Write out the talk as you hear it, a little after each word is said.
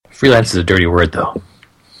Freelance is a dirty word, though.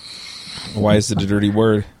 Why is it a dirty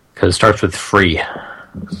word? Because it starts with free.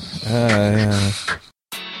 Yeah.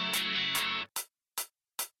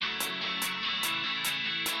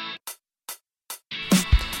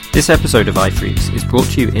 This episode of iPhreaks is brought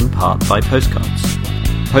to you in part by Postcards.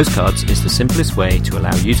 Postcards is the simplest way to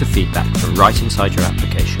allow user feedback from right inside your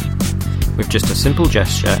application. With just a simple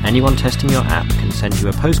gesture, anyone testing your app can send you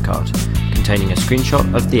a postcard containing a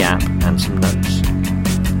screenshot of the app and some notes.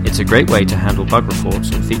 It's a great way to handle bug reports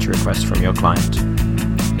and feature requests from your client.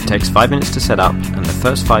 It takes 5 minutes to set up, and the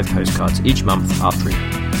first 5 postcards each month are free.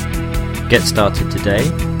 Get started today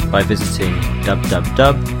by visiting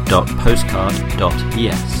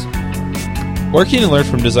www.postcard.es. Or can you learn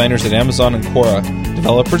from designers at Amazon and Quora,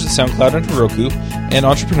 developers at SoundCloud and Heroku, and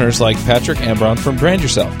entrepreneurs like Patrick Ambron from Brand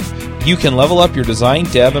Yourself. You can level up your design,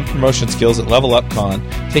 dev, and promotion skills at Level Up Con,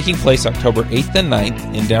 taking place October 8th and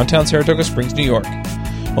 9th in downtown Saratoga Springs, New York.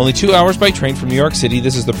 Only 2 hours by train from New York City,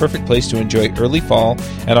 this is the perfect place to enjoy early fall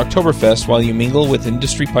and Oktoberfest while you mingle with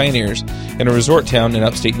industry pioneers in a resort town in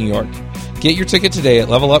upstate New York. Get your ticket today at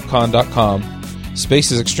levelupcon.com.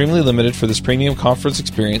 Space is extremely limited for this premium conference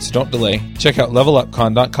experience, so don't delay. Check out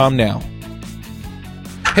levelupcon.com now.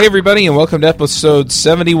 Hey everybody, and welcome to episode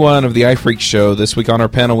 71 of the iPhreaks Show. This week on our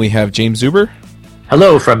panel we have James Zuber.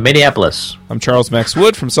 Hello from Minneapolis. I'm Charles Max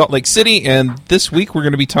Wood from Salt Lake City, and this week we're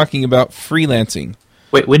going to be talking about freelancing.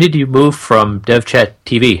 Wait, when did you move from DevChat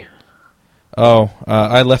TV?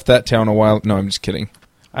 I left that town a while... No, I'm just kidding.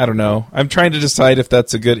 I don't know. I'm trying to decide if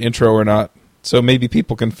that's a good intro or not, so maybe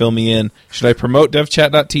people can fill me in. Should I promote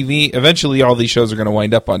devchat.tv? Eventually all these shows are going to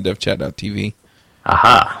wind up on devchat.tv.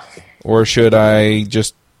 Aha. Or should I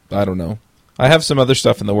just... I don't know. I have some other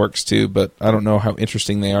stuff in the works too, but I don't know how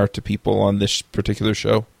interesting they are to people on this particular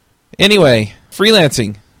show. Anyway,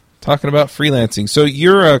 freelancing. Talking about freelancing. So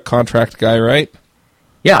you're a contract guy, right?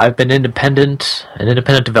 Yeah, I've been an independent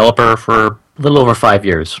developer for a little over 5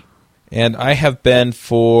 years. And I have been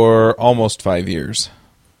for almost 5 years.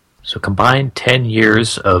 So combined 10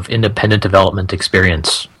 years of independent development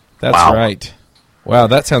experience. That's wow. Right. Wow,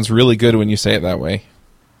 that sounds really good when you say it that way.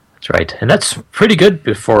 That's right. And that's pretty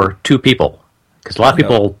good for 2 people. Because a lot of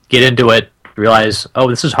people get into it, realize, oh,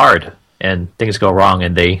 this is hard, and things go wrong,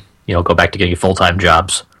 and they go back to getting full-time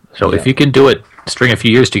jobs. So if you can do it, string a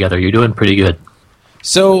few years together, you're doing pretty good.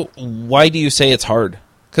 So why do you say it's hard?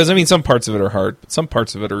 Because, some parts of it are hard, but some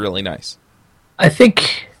parts of it are really nice. I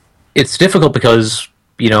think it's difficult because,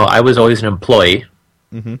 I was always an employee.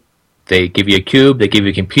 Mm-hmm. They give you a cube, they give you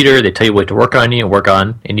a computer, they tell you what to work on,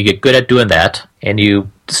 and you get good at doing that. And you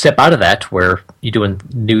step out of that where you're doing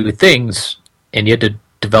new things, and you have to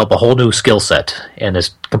develop a whole new skill set. And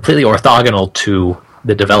it's completely orthogonal to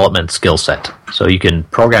the development skill set. So you can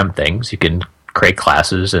program things, you can create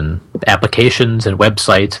classes and applications and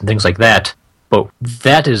websites and things like that. But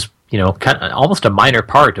that is, kind of almost a minor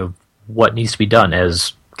part of what needs to be done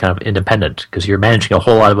as kind of independent, because you're managing a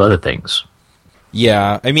whole lot of other things.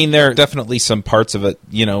 Yeah, there are definitely some parts of it,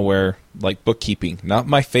 where, like bookkeeping, not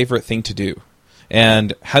my favorite thing to do.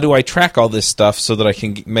 And how do I track all this stuff so that I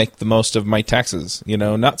can make the most of my taxes?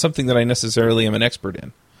 Not something that I necessarily am an expert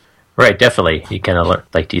in. Right, definitely. You kind of learn,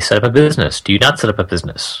 do you set up a business? Do you not set up a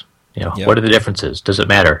business? What are the differences? Does it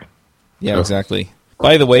matter? Yeah, exactly.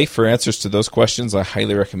 By the way, for answers to those questions, I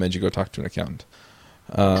highly recommend you go talk to an accountant.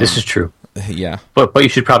 This is true. Yeah. But you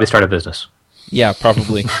should probably start a business. Yeah,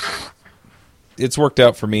 probably. It's worked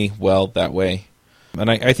out for me well that way. And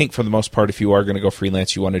I think for the most part, if you are going to go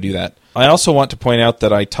freelance, you want to do that. I also want to point out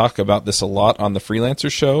that I talk about this a lot on the Freelancer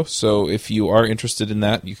show, so if you are interested in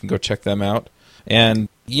that, you can go check them out. And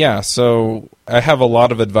yeah, so I have a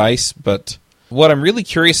lot of advice, but what I'm really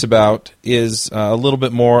curious about is a little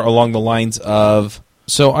bit more along the lines of,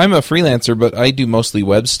 so I'm a freelancer, but I do mostly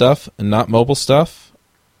web stuff and not mobile stuff.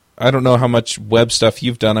 I don't know how much web stuff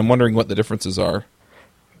you've done. I'm wondering what the differences are.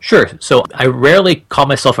 Sure. So I rarely call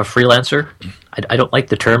myself a freelancer. I don't like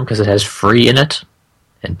the term because it has free in it,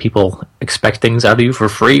 and people expect things out of you for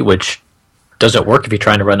free, which doesn't work if you're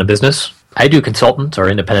trying to run a business. I do consultant or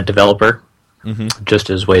independent developer, just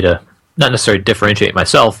as a way to not necessarily differentiate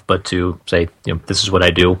myself, but to say, this is what I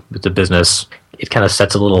do. It's a business. It kind of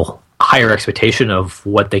sets a little higher expectation of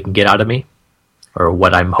what they can get out of me or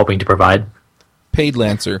what I'm hoping to provide. Paid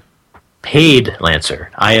Lancer. Paid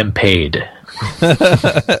Lancer. I am paid.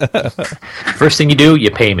 First thing you do,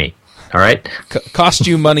 you pay me. All right? Cost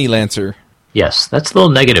you money, Lancer. Yes, that's a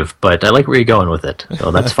little negative, but I like where you're going with it,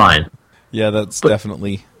 so that's fine. Yeah, that's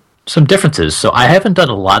definitely... Some differences. So I haven't done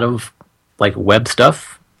a lot of web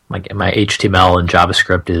stuff. Like my HTML and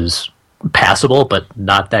JavaScript is passable, but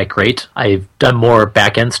not that great. I've done more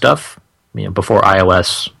back-end stuff. Before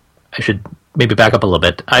iOS, should maybe back up a little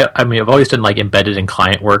bit. I mean, I've always done like embedded and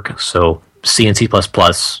client work, so C and C++,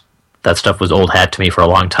 that stuff was old hat to me for a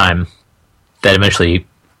long time. That eventually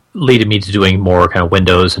led me to doing more kind of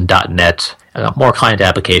Windows and .NET, more client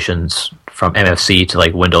applications from MFC to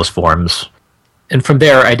like Windows Forms. And from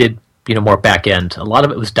there, I did, more back end. A lot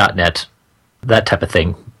of it was .NET, that type of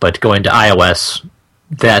thing. But going to iOS,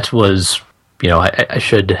 that was, I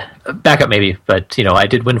should back up maybe, but, I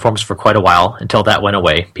did WinForms for quite a while until that went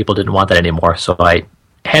away. People didn't want that anymore. So I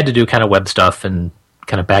had to do kind of web stuff and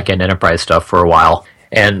kind of back end enterprise stuff for a while.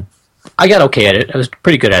 And I got okay at it. I was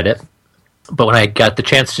pretty good at it. But when I got the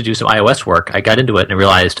chance to do some iOS work, I got into it and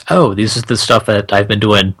realized, this is the stuff that I've been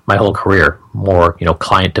doing my whole career. More,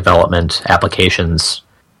 client development, applications.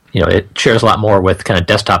 It shares a lot more with kind of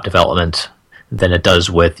desktop development than it does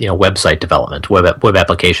with, website development, web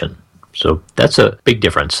application. So that's a big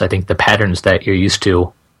difference. I think the patterns that you're used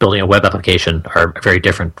to building a web application are very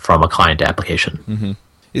different from a client application. Mm-hmm.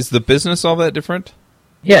 Is the business all that different?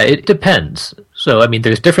 Yeah, it depends. So, I mean,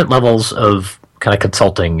 there's different levels of kind of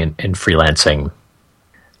consulting and freelancing.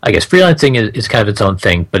 I guess freelancing is kind of its own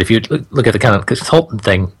thing, but if you look at the kind of consultant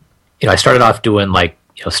thing, I started off doing like,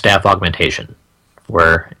 staff augmentation,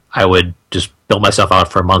 where I would just build myself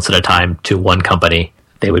out for months at a time to one company.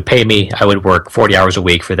 They would pay me. I would work 40 hours a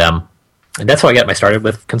week for them. And that's how I got my started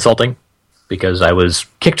with consulting, because I was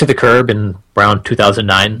kicked to the curb in around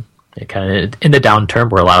 2009, kind of in the downturn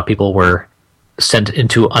where a lot of people were sent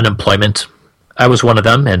into unemployment. I was one of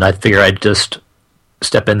them, and I figured I'd just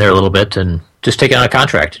step in there a little bit and just take on a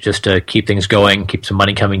contract just to keep things going, keep some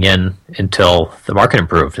money coming in until the market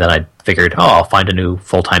improved. Then I figured, I'll find a new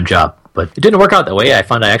full-time job. But it didn't work out that way. I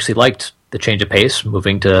found I actually liked the change of pace,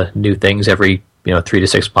 moving to new things every 3 to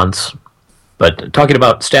 6 months. But talking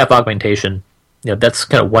about staff augmentation, that's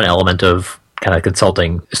kind of one element of kind of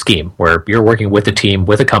consulting scheme, where you're working with a team,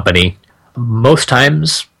 with a company. Most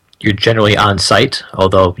times, you're generally on site,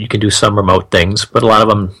 although you can do some remote things, but a lot of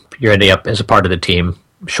them, you're ending up as a part of the team,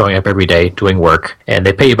 showing up every day, doing work, and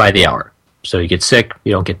they pay you by the hour. So you get sick,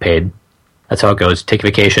 you don't get paid. That's how it goes. Take a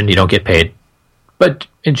vacation, you don't get paid. But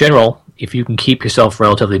in general, if you can keep yourself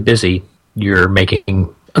relatively busy, you're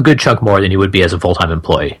making a good chunk more than you would be as a full-time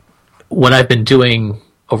employee. What I've been doing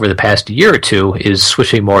over the past year or two is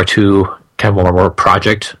switching more to kind of more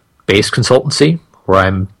project-based consultancy, where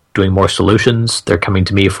I'm doing more solutions. They're coming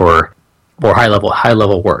to me for more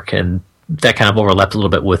high-level work, and that kind of overlaps a little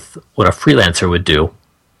bit with what a freelancer would do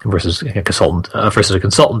versus a consultant.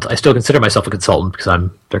 I still consider myself a consultant because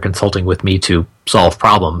they're consulting with me to solve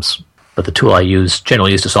problems. But the tool I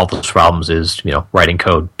generally use to solve those problems is, writing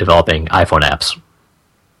code, developing iPhone apps.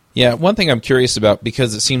 Yeah, one thing I'm curious about,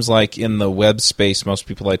 because it seems like in the web space, most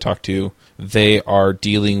people I talk to, they are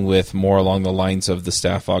dealing with more along the lines of the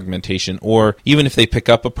staff augmentation, or even if they pick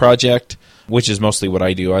up a project, which is mostly what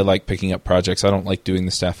I do. I like picking up projects. I don't like doing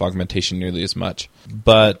the staff augmentation nearly as much.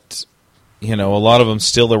 But, a lot of them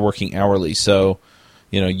still are working hourly. So,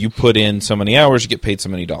 you put in so many hours, you get paid so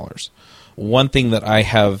many dollars. One thing that I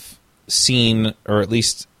have seen, or at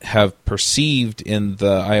least have perceived in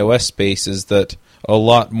the iOS space, is that a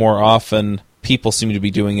lot more often people seem to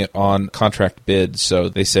be doing it on contract bids. So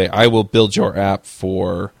they say, I will build your app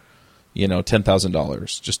for,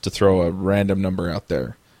 $10,000, just to throw a random number out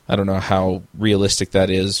there. I don't know how realistic that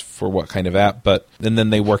is for what kind of app, and then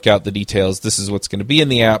they work out the details. This is what's going to be in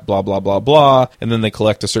the app, blah, blah, blah, blah. And then they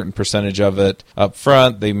collect a certain percentage of it up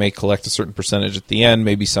front. They may collect a certain percentage at the end,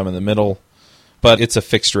 maybe some in the middle. But it's a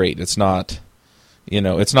fixed rate. It's not,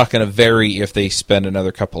 it's not going to vary if they spend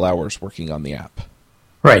another couple hours working on the app.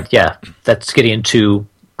 Right, yeah. That's getting into,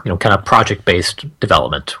 kind of project-based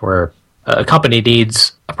development, where a company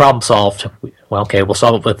needs a problem solved. Well, okay, we'll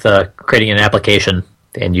solve it with creating an application,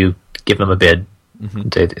 and you give them a bid. Mm-hmm.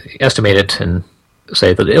 They estimate it and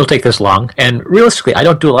say that it'll take this long. And realistically, I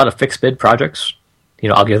don't do a lot of fixed bid projects.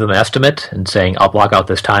 I'll give them an estimate and saying, I'll block out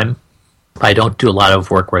this time. I don't do a lot of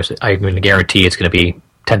work where I'm going to guarantee it's going to be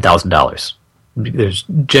 $10,000. There's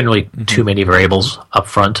generally too many variables up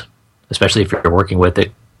front, especially if you're working with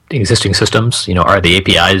existing systems. Are the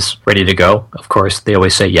APIs ready to go? Of course, they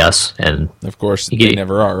always say yes. And of course, they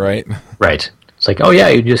never are, right? Right. It's like, oh yeah,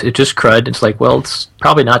 it's just CRUD. It's like, well, it's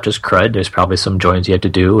probably not just CRUD. There's probably some joins you have to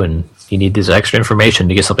do, and you need this extra information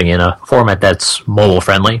to get something in a format that's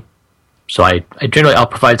mobile-friendly. So I'll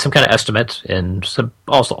provide some kind of estimate, and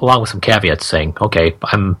also along with some caveats saying, okay,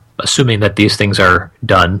 I'm assuming that these things are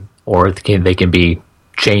done, or they can be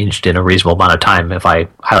changed in a reasonable amount of time if I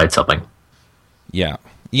highlight something. Yeah.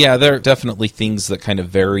 Yeah, there are definitely things that kind of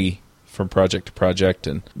vary from project to project,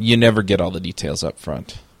 and you never get all the details up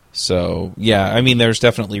front. So, yeah, I mean, there's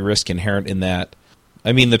definitely risk inherent in that.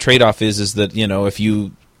 I mean, the trade-off is that, if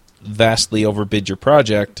you vastly overbid your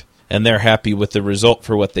project and they're happy with the result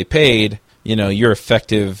for what they paid, your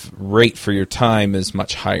effective rate for your time is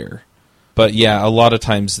much higher. But yeah, a lot of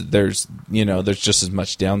times there's just as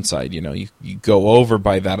much downside. You go over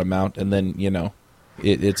by that amount, and then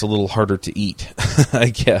it's a little harder to eat, I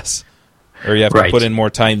guess, or you have to put in more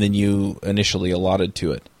time than you initially allotted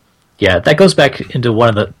to it. Yeah, that goes back into one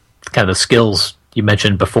of the kind of the skills you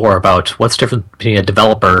mentioned before about what's different between a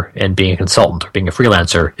developer and being a consultant or being a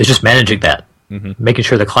freelancer. Is just managing that, making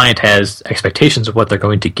sure the client has expectations of what they're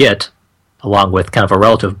going to get, along with kind of a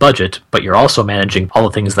relative budget. But you're also managing all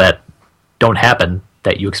the things that don't happen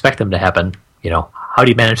that you expect them to happen. How do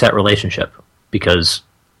you manage that relationship? Because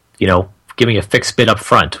giving a fixed bid up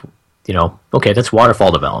front, okay, that's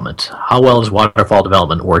waterfall development. How well has waterfall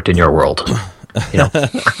development worked in your world?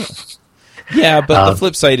 Yeah, but the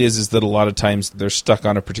flip side is that a lot of times they're stuck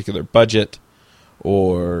on a particular budget,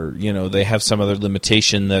 or they have some other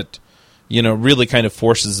limitation that really kind of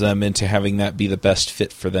forces them into having that be the best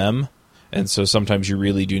fit for them. And so sometimes you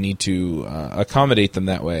really do need to accommodate them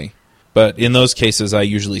that way. But in those cases, I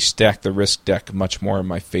usually stack the risk deck much more in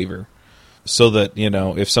my favor, so that,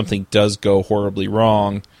 if something does go horribly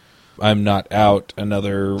wrong, I'm not out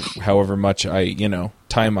another however much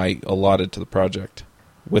time I allotted to the project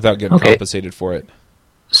without getting compensated for it.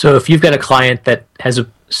 So if you've got a client that has a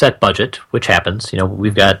set budget, which happens,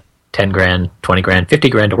 we've got 10 grand, 20 grand, 50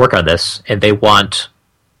 grand to work on this, and they want,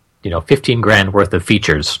 15 grand worth of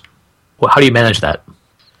features, how do you manage that?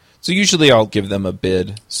 So usually I'll give them a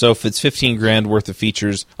bid. So if it's 15 grand worth of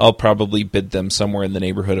features, I'll probably bid them somewhere in the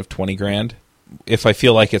neighborhood of 20 grand. If I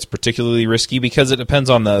feel like it's particularly risky, because it depends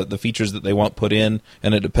on the features that they want put in,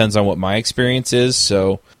 and it depends on what my experience is.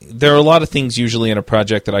 So there are a lot of things usually in a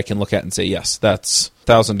project that I can look at and say, yes, that's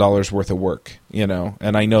 $1,000 worth of work, and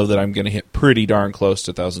I know that I'm going to hit pretty darn close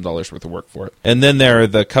to $1,000 worth of work for it. And then there are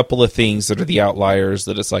the couple of things that are the outliers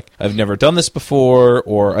that it's like, I've never done this before,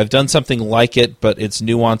 or I've done something like it, but it's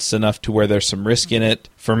nuanced enough to where there's some risk in it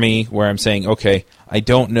for me, where I'm saying, okay, I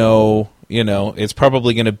don't know, it's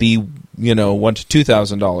probably going to be, $1,000 to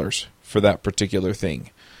 $2,000 for that particular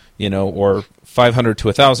thing, or $500 to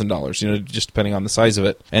 $1,000, just depending on the size of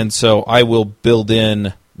it. And so I will build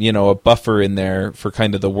in, a buffer in there for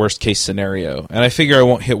kind of the worst case scenario. And I figure I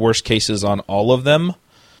won't hit worst cases on all of them,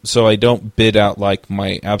 so I don't bid out like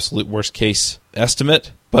my absolute worst case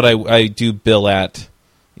estimate, but I do bill at,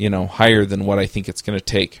 higher than what I think it's going to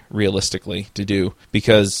take realistically to do,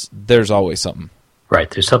 because there's always something. Right,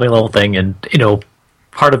 there's something little thing, and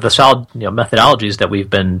part of the solid methodologies that we've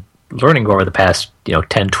been learning over the past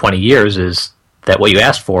 10, 20 years is that what you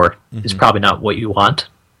asked for is probably not what you want.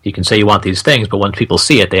 You can say you want these things, but when people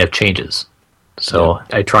see it, they have changes. So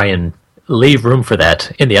I try and leave room for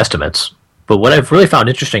that in the estimates. But what I've really found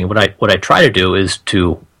interesting, what I try to do is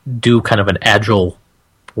to do kind of an agile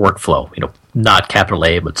workflow. Not capital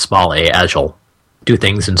A, but small a, agile. Do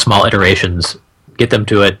things in small iterations. Get them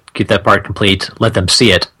to it, get that part complete, let them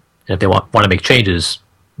see it, and if they want to make changes,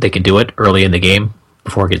 they can do it early in the game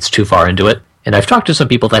before it gets too far into it. And I've talked to some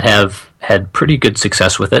people that have had pretty good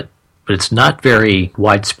success with it, but it's not very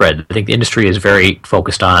widespread. I think the industry is very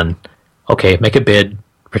focused on, okay, make a bid,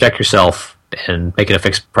 protect yourself, and make it a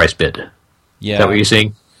fixed price bid. Yeah. Is that what you're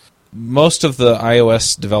seeing? Most of the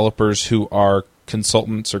iOS developers who are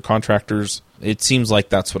consultants or contractors, it seems like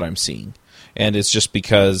that's what I'm seeing. And it's just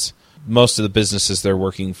because most of the businesses they're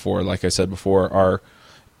working for, like I said before, are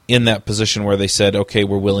in that position where they said, okay,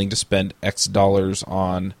 we're willing to spend X dollars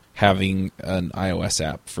on having an iOS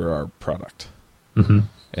app for our product. Mm-hmm.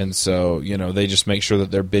 And so, they just make sure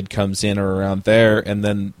that their bid comes in or around there, and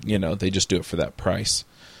then, they just do it for that price.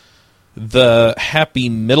 The happy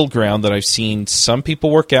middle ground that I've seen some people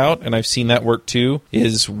work out, and I've seen that work too,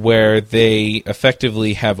 is where they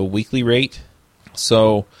effectively have a weekly rate.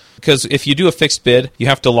 So, because if you do a fixed bid, you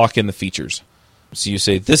have to lock in the features. So you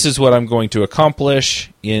say, this is what I'm going to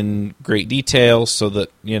accomplish in great detail, so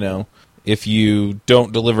that, if you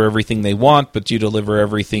don't deliver everything they want, but you deliver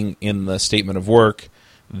everything in the statement of work,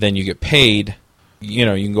 then you get paid. You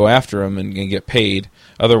can go after them and get paid.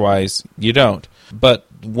 Otherwise, you don't. But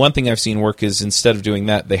one thing I've seen work is, instead of doing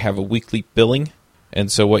that, they have a weekly billing.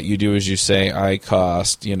 And so what you do is you say, I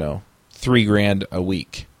cost, $3,000 a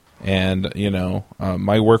week. And,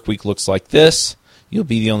 my work week looks like this. You'll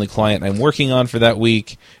be the only client I'm working on for that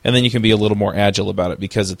week. And then you can be a little more agile about it,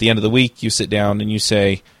 because at the end of the week, you sit down and you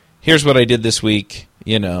say, here's what I did this week,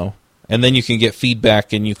 and then you can get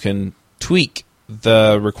feedback and you can tweak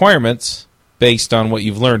the requirements based on what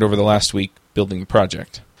you've learned over the last week building the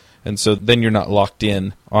project. And so then you're not locked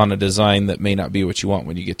in on a design that may not be what you want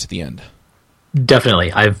when you get to the end.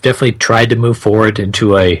 Definitely. I've definitely tried to move forward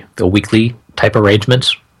into a weekly type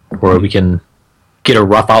arrangement where we can get a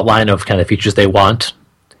rough outline of kind of features they want.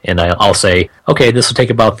 And I'll say, okay, this will take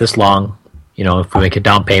about this long. If we make a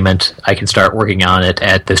down payment, I can start working on it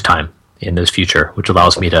at this time in this future, which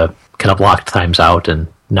allows me to kind of block times out and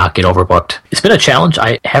not get overbooked. It's been a challenge.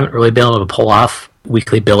 I haven't really been able to pull off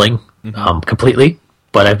weekly billing completely,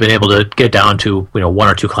 but I've been able to get down to 1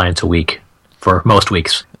 or 2 clients a week for most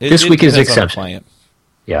weeks. This week is an exception.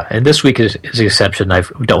 Yeah, and this week is an exception.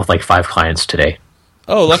 I've dealt with like 5 clients today.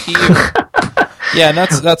 Oh, lucky you. Yeah, and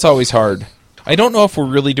that's always hard. I don't know if we're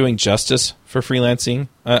really doing justice for freelancing.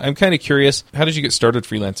 I'm kind of curious. How did you get started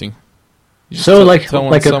freelancing? You just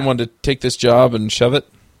tell someone to take this job and shove it?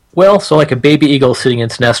 Well, so like a baby eagle sitting in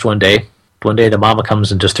its nest one day the mama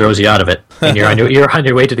comes and just throws you out of it, and you're on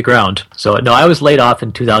your way to the ground. So no, I was laid off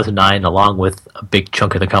in 2009 along with a big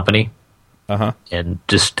chunk of the company, and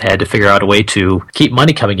just had to figure out a way to keep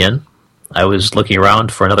money coming in. I was looking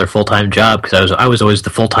around for another full-time job because I was always the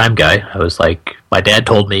full-time guy. I was like, my dad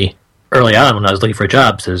told me early on when I was looking for a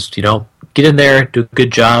job, says, get in there, do a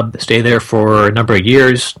good job, stay there for a number of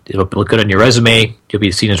years. It'll look good on your resume. You'll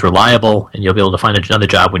be seen as reliable, and you'll be able to find another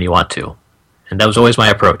job when you want to. And that was always my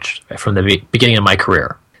approach from the beginning of my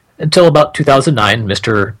career. Until about 2009,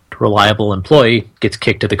 Mr. Reliable Employee gets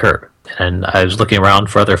kicked to the curb. And I was looking around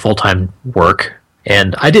for other full-time work,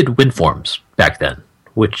 and I did WinForms back then,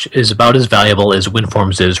 which is about as valuable as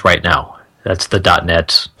WinForms is right now. That's the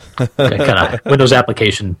 .NET kind of Windows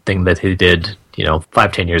application thing that he did,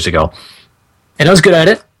 5-10 years ago. And I was good at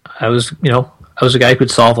it. I was a guy who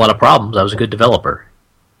could solve a lot of problems. I was a good developer.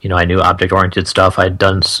 I knew object-oriented stuff. I'd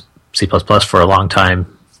done C++ for a long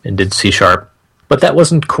time and did C#. But that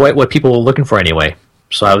wasn't quite what people were looking for anyway.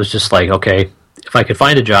 So I was just like, okay, if I could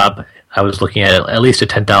find a job, I was looking at least a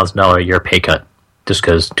 $10,000 a year pay cut, just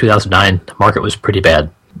because 2009, the market was pretty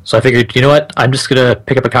bad. So I figured, you know what, I'm just going to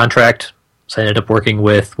pick up a contract. So I ended up working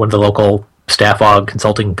with one of the local staff aug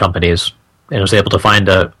consulting companies, and I was able to find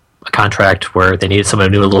a contract where they needed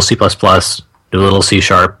someone who knew a little C++, knew a little C#,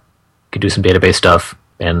 could do some database stuff,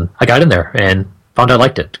 and I got in there and found I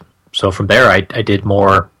liked it. So from there, I did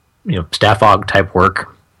more staff aug type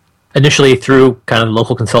work, initially through kind of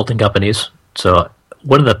local consulting companies. So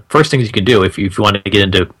one of the first things you can do if you want to get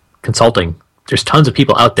into consulting, there's tons of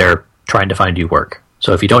people out there trying to find you work.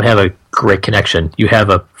 So if you don't have a great connection, you have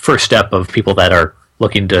a first step of people that are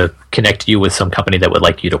looking to connect you with some company that would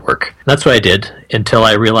like you to work. And that's what I did until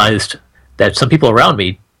I realized that some people around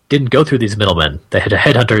me didn't go through these middlemen. They had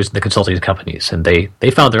headhunters in the consulting companies, and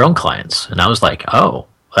they found their own clients. And I was like, oh, well,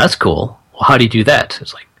 that's cool. Well, how do you do that?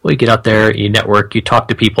 It's like, well, you get out there, you network, you talk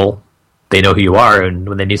to people, they know who you are, and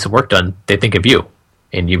when they need some work done, they think of you,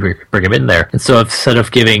 and you bring them in there. And so instead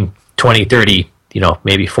of giving 20, 30,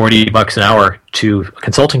 maybe $40 an hour to a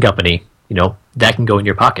consulting company, that can go in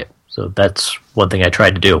your pocket. So that's one thing I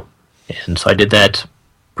tried to do. And so I did that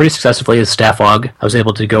pretty successfully as staff aug. I was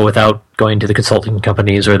able to go without going to the consulting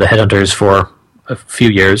companies or the headhunters for a few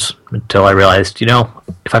years until I realized, if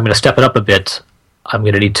I'm going to step it up a bit, I'm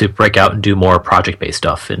going to need to break out and do more project-based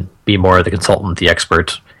stuff and be more the consultant, the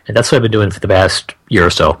expert. And that's what I've been doing for the past year or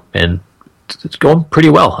so. And it's going pretty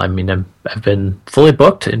well. I mean, I've been fully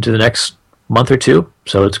booked into the next month or two,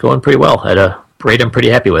 so it's going pretty well at a rate I'm pretty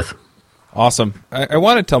happy with. Awesome. I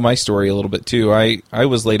want to tell my story a little bit, too. I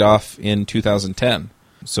was laid off in 2010.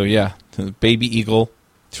 So, yeah, the baby eagle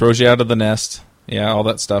throws you out of the nest. Yeah, all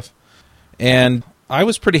that stuff. And I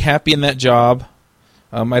was pretty happy in that job.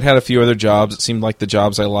 I'd had a few other jobs. It seemed like the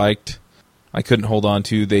jobs I liked, I couldn't hold on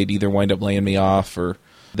to. They'd either wind up laying me off, or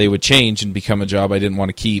they would change and become a job I didn't want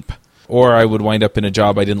to keep. Or I would wind up in a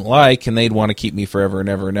job I didn't like, and they'd want to keep me forever and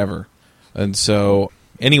ever and ever. And so,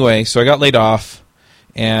 anyway, so I got laid off.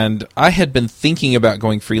 And I had been thinking about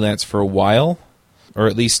going freelance for a while, or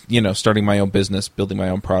at least, starting my own business, building my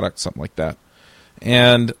own product, something like that.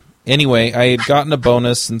 And anyway, I had gotten a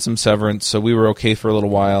bonus and some severance, so we were okay for a little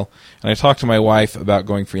while. And I talked to my wife about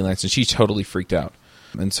going freelance, and she totally freaked out.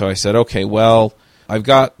 And so I said, okay, well, I've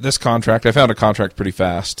got this contract. I found a contract pretty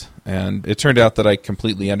fast, and it turned out that I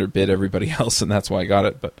completely underbid everybody else, and that's why I got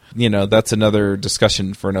it. But, that's another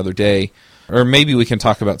discussion for another day. Or maybe we can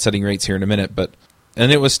talk about setting rates here in a minute, and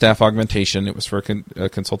it was staff augmentation. It was for a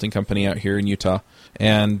consulting company out here in Utah.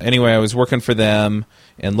 And anyway, I was working for them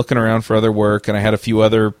and looking around for other work, and I had a few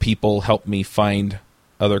other people help me find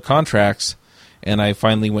other contracts. And I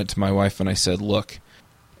finally went to my wife and I said, look,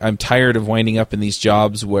 I'm tired of winding up in these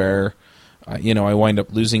jobs where, I wind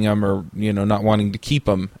up losing them or, not wanting to keep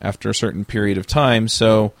them after a certain period of time.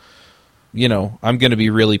 So, I'm going to be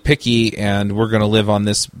really picky, and we're going to live on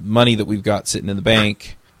this money that we've got sitting in the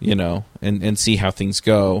bank. and see how things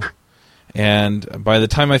go. And by the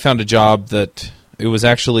time I found a job that it was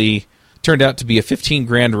actually turned out to be a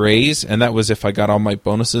 $15,000 raise, and that was if I got all my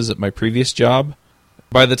bonuses at my previous job.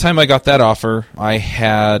 By the time I got that offer, I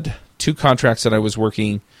had 2 contracts that I was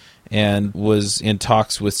working and was in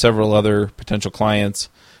talks with several other potential clients.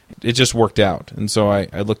 It just worked out. And so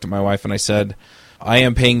I looked at my wife and I said, I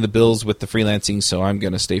am paying the bills with the freelancing, so I'm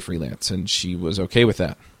going to stay freelance. And she was okay with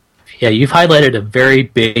that. Yeah, you've highlighted a very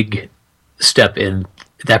big step in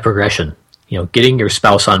that progression. Getting your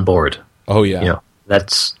spouse on board. Oh yeah.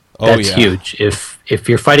 That's huge. If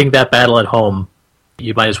you're fighting that battle at home,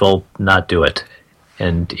 you might as well not do it.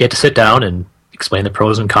 And you have to sit down and explain the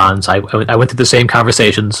pros and cons. I went through the same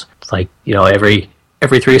conversations. Like, every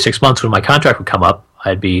 3 or 6 months when my contract would come up,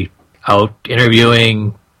 I'd be out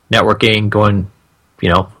interviewing, networking, going,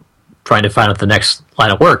 trying to find out the next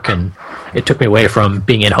line of work. And it took me away from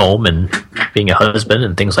being at home and being a husband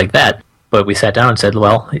and things like that. But we sat down and said,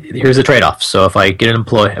 well, here's the trade-off. So if I get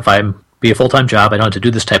if I'm be a full-time job, I don't have to do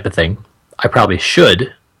this type of thing. I probably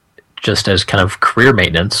should, just as kind of career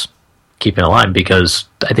maintenance, keep in line, because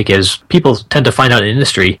I think as people tend to find out in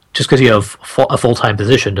industry, just because you have a full-time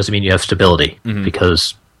position doesn't mean you have stability,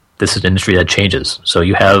 because this is an industry that changes. So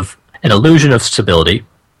you have an illusion of stability,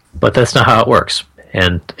 but that's not how it works.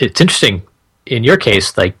 And it's interesting, in your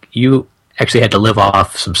case, like you actually had to live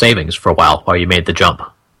off some savings for a while you made the jump.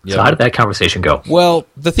 Yep. So how did that conversation go? Well,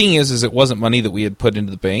 the thing is it wasn't money that we had put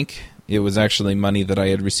into the bank. It was actually money that I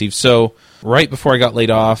had received. So right before I got laid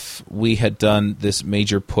off, we had done this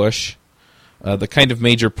major push, the kind of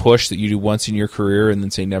major push that you do once in your career and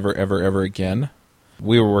then say never, ever, ever again.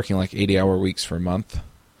 We were working like 80-hour weeks for a month,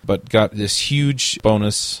 but got this huge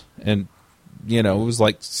bonus, and it was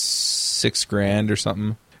like $6,000 or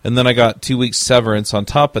something. And then I got 2 weeks severance on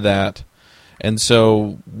top of that. And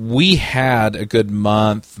so we had a good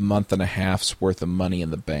month and a half's worth of money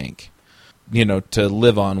in the bank, to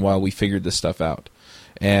live on while we figured this stuff out.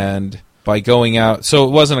 And by going out, so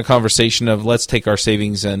it wasn't a conversation of let's take our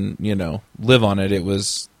savings and, live on it. It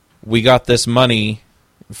was, we got this money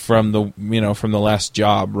from the last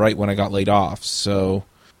job right when I got laid off. So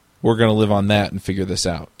we're going to live on that and figure this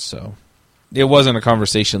out. So it wasn't a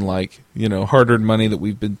conversation like, hard-earned money that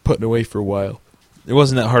we've been putting away for a while. It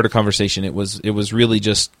wasn't that hard a conversation. It was really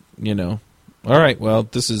just, all right, well,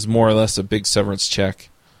 this is more or less a big severance check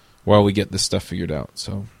while we get this stuff figured out.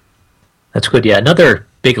 So that's good. Yeah, another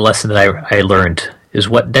big lesson that I learned is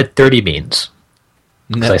what net 30 means.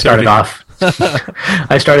 I started off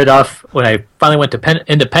when I finally went to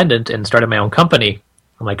independent and started my own company.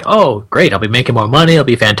 I'm like, oh, great, I'll be making more money. It'll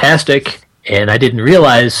be fantastic. And I didn't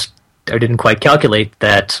realize, or didn't quite calculate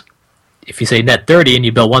that if you say net 30 and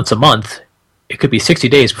you bill once a month, it could be 60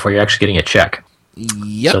 days before you're actually getting a check.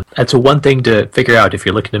 Yep. So that's one thing to figure out if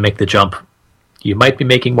you're looking to make the jump. You might be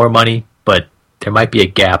making more money, but there might be a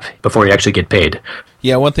gap before you actually get paid.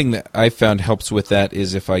 Yeah, one thing that I found helps with that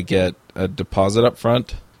is if I get a deposit up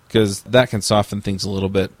front, because that can soften things a little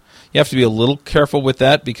bit. You have to be a little careful with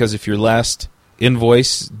that, because if your last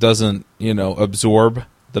invoice doesn't, absorb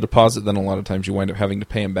the deposit, then a lot of times you wind up having to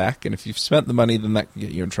pay them back. And if you've spent the money, then that can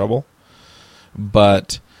get you in trouble.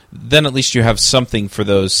 But then at least you have something for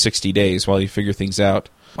those 60 days while you figure things out.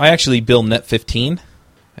 I actually bill net 15,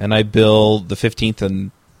 and I bill the 15th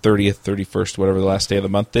and 30th, 31st, whatever the last day of the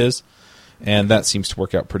month is, and that seems to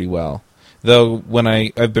work out pretty well. Though when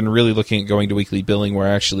I've been really looking at going to weekly billing where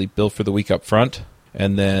I actually bill for the week up front,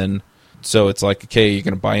 and then so it's like, okay, you're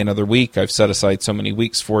going to buy another week. I've set aside so many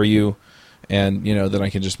weeks for you, and then I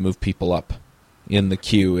can just move people up in the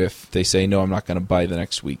queue if they say, no, I'm not going to buy the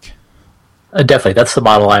next week. Definitely, that's the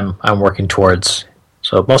model I'm working towards.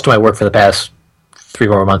 So most of my work for the past 3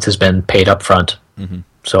 more months has been paid up front. Mm-hmm.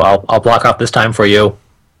 So I'll block off this time for you.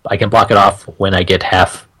 I can block it off when I get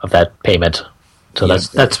half of that payment. So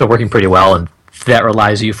that's been working pretty well, and that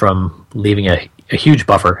relies you from leaving a huge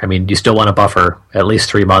buffer. I mean, you still want to buffer at least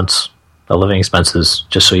 3 months of living expenses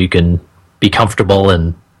just so you can be comfortable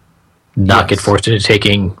and not get forced into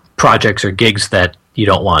taking projects or gigs that you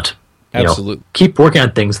don't want. Absolutely. Keep working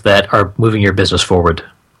on things that are moving your business forward.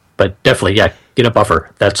 But definitely, get a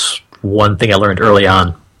buffer. That's one thing I learned early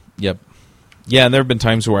on. Yep. Yeah, and there have been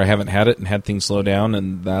times where I haven't had it and had things slow down,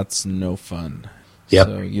 and that's no fun. Yep.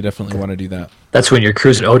 So you definitely want to do that. That's when you're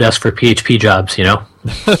cruising Odesk for PHP jobs,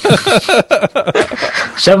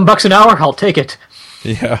 $7 an hour, I'll take it.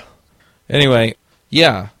 Yeah. Anyway,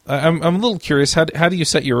 yeah, I'm a little curious. How do you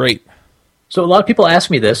set your rate? So a lot of people ask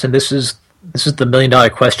me this, and this is the $1 million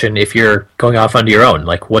question if you're going off onto your own.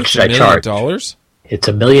 Like, what should I charge? $1 million? It's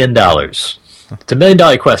 $1 million. It's $1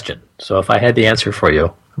 million question. So if I had the answer for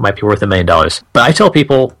you, might be worth $1 million. But I tell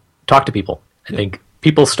people, talk to people. I think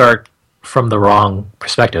people start from the wrong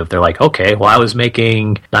perspective. They're like, okay, well, I was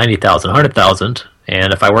making 90,000, 100,000,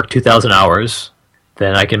 and if I work 2,000 hours,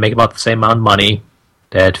 then I can make about the same amount of money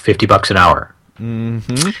at $50 an hour.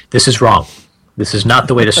 Mm-hmm. This is wrong. This is not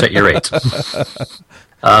the way to set your rates.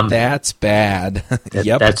 That's bad.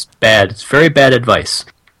 Yep. That's bad. It's very bad advice.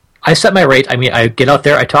 I set my rate. I mean, I get out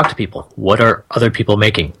there, I talk to people. What are other people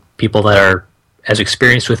making? People that are as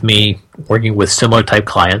experienced with me, working with similar type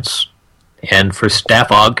clients. And for staff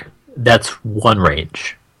aug, that's one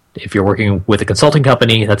range. If you're working with a consulting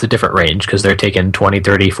company, that's a different range because they're taking 20,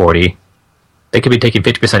 30, 40. They could be taking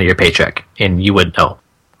 50% of your paycheck, and you wouldn't know.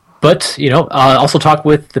 But, also talk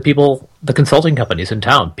with the consulting companies in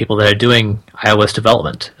town, people that are doing iOS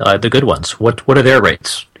development, the good ones. What are their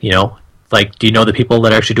rates? Do you know the people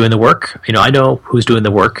that are actually doing the work? I know who's doing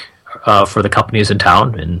the work for the companies in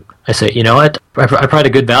town, and I say, you know what, I provide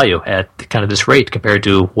a good value at kind of this rate compared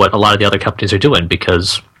to what a lot of the other companies are doing,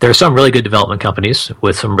 because there are some really good development companies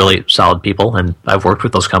with some really solid people, and I've worked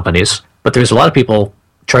with those companies, but there's a lot of people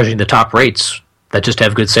charging the top rates that just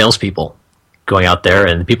have good salespeople going out there,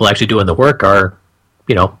 and the people actually doing the work are,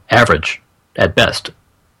 average at best.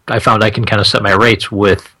 I found I can kind of set my rates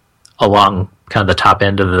with along kind of the top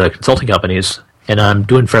end of the consulting companies, and I'm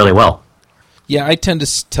doing fairly well. Yeah, I tend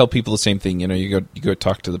to tell people the same thing. You go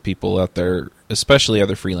talk to the people out there, especially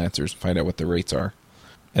other freelancers, and find out what their rates are.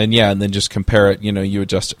 And then just compare it. You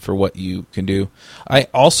adjust it for what you can do. I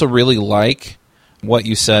also really like what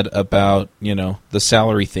you said about, the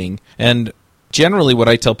salary thing. And generally what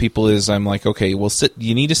I tell people is I'm like, okay, well,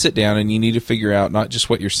 you need to sit down and you need to figure out not just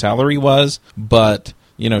what your salary was, but,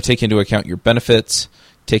 take into account your benefits,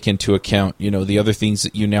 take into account, the other things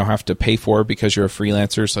that you now have to pay for because you're a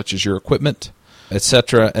freelancer, such as your equipment,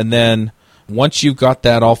 etc. And then once you've got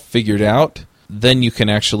that all figured out, then you can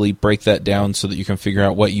actually break that down so that you can figure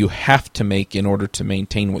out what you have to make in order to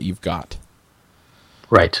maintain what you've got.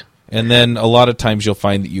 Right. And then a lot of times you'll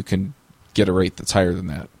find that you can get a rate that's higher than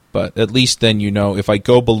that. But at least then if I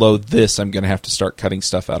go below this, I'm going to have to start cutting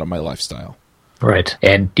stuff out of my lifestyle. Right.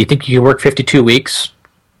 And do you think you can work 52 weeks?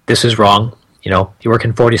 This is wrong. You're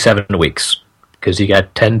working 47 weeks because you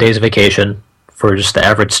got 10 days of vacation for just the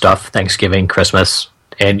average stuff, Thanksgiving, Christmas,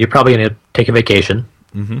 and you're probably going to take a vacation,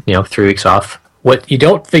 3 weeks off. What you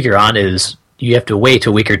don't figure on is you have to wait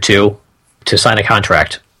a week or two to sign a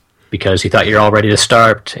contract because you thought you're all ready to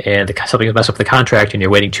start and something messed up the contract and you're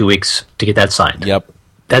waiting 2 weeks to get that signed. Yep.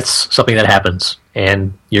 That's something that happens,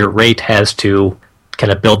 and your rate has to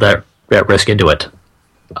kind of build that risk into it.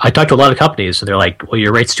 I talked to a lot of companies, and they're like, well,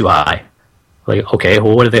 your rate's too high. Like, okay,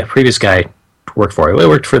 well, what did the previous guy work for? Well, it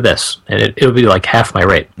worked for this, and it would be like half my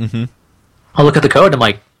rate. Mm-hmm. I'll look at the code, and I'm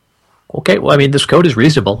like, okay, well, I mean, this code is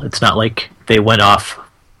reasonable. It's not like they went off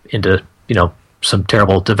into, some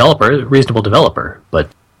terrible reasonable developer, but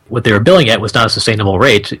what they were billing at was not a sustainable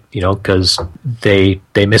rate, because they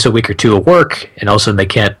miss a week or two of work, and all of a sudden they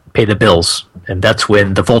can't pay the bills, and that's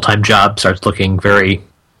when the full-time job starts looking very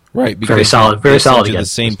solid again. The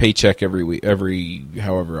same paycheck every week, every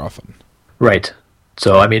however often. Right.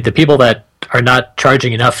 So I mean, the people that are not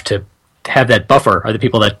charging enough to have that buffer are the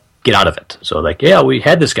people that get out of it. So like, yeah, we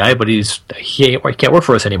had this guy, but he can't work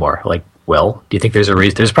for us anymore. Like, well, do you think there's a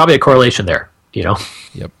reason? There's probably a correlation there,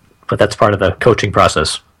 Yep. But that's part of the coaching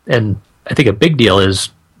process. And I think a big deal is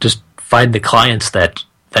just find the clients that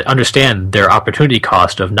understand their opportunity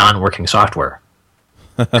cost of non-working software.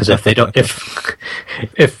 Because if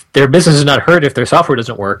their business is not hurt, if their software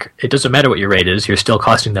doesn't work, it doesn't matter what your rate is. You're still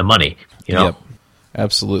costing them money. Yep,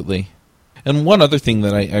 absolutely. And one other thing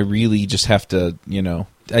that I really just have to,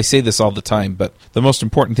 I say this all the time, but the most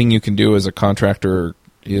important thing you can do as a contractor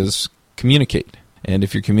is communicate. And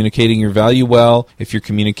if you're communicating your value well, if you're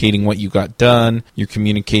communicating what you got done, you're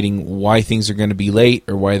communicating why things are going to be late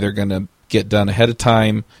or why they're going to get done ahead of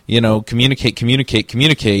time,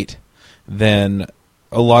 communicate, then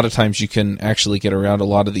a lot of times you can actually get around a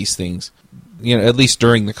lot of these things, at least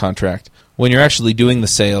during the contract. When you're actually doing the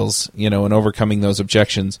sales, and overcoming those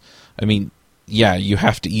objections, I mean, yeah, you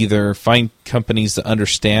have to either find companies that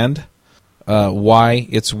understand why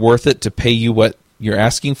it's worth it to pay you what you're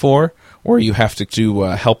asking for, or you have to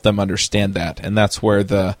help them understand that. And that's where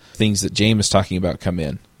the things that Jaim is talking about come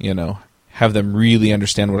in, have them really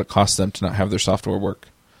understand what it costs them to not have their software work.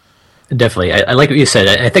 Definitely. I like what you said.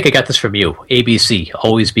 I think I got this from you. ABC,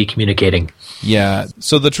 always be communicating. Yeah.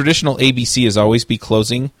 So the traditional ABC is always be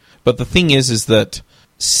closing. But the thing is that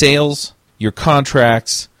sales, your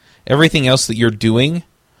contracts, everything else that you're doing,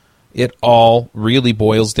 it all really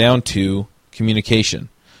boils down to communication.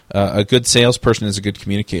 A good salesperson is a good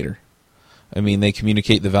communicator. I mean, they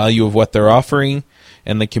communicate the value of what they're offering,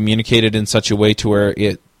 and they communicate it in such a way to where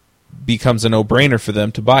it becomes a no-brainer for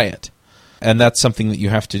them to buy it. And that's something that you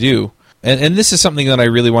have to do. And this is something that I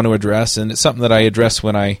really want to address, and it's something that I address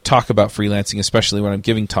when I talk about freelancing, especially when I'm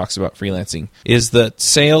giving talks about freelancing, is that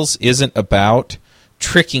sales isn't about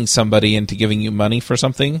tricking somebody into giving you money for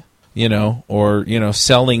something, or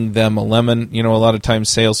selling them a lemon. A lot of times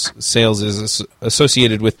sales is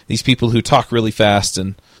associated with these people who talk really fast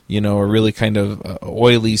and, are really kind of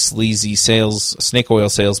oily, sleazy snake oil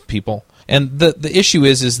sales people. And the issue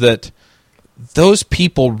is that those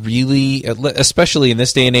people really, especially in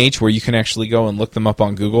this day and age where you can actually go and look them up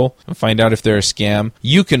on Google and find out if they're a scam,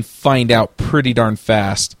 you can find out pretty darn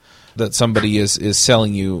fast that somebody is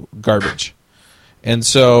selling you garbage. And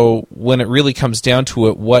so when it really comes down to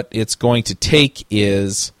it, what it's going to take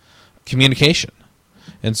is communication.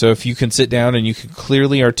 And so if you can sit down and you can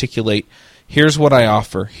clearly articulate, here's what I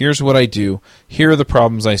offer, here's what I do, here are the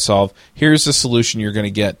problems I solve, here's the solution you're going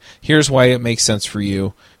to get, here's why it makes sense for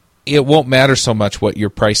you, it won't matter so much what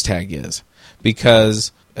your price tag is,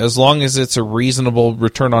 because as long as it's a reasonable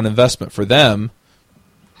return on investment for them,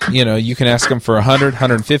 you can ask them for $100,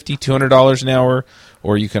 $150, $200 an hour,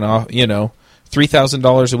 or you can,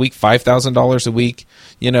 $3,000 a week, $5,000 a week,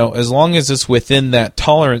 as long as it's within that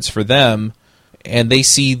tolerance for them, and they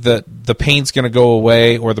see that the pain's going to go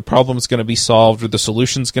away, or the problem's going to be solved, or the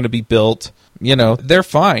solution's going to be built, they're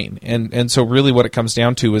fine. And so really what it comes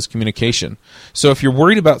down to is communication. So if you're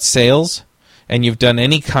worried about sales and you've done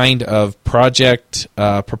any kind of project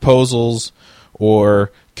proposals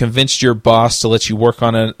or convinced your boss to let you work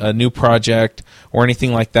on a new project or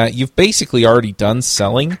anything like that, you've basically already done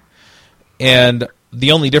selling. And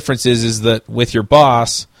the only difference is that with your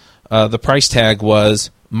boss, the price tag was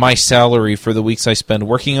my salary for the weeks I spend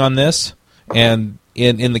working on this. And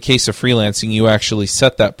in the case of freelancing, you actually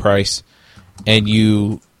set that price and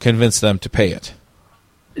you convince them to pay it.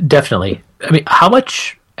 Definitely. I mean, how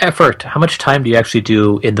much effort, how much time do you actually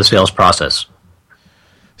do in the sales process?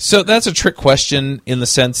 So that's a trick question in the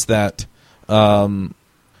sense that so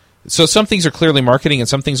some things are clearly marketing and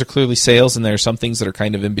some things are clearly sales, and there are some things that are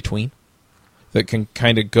kind of in between that can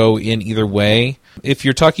kind of go in either way. If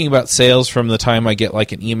you're talking about sales from the time I get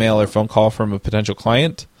like an email or phone call from a potential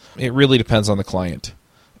client, it really depends on the client.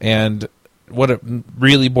 And what it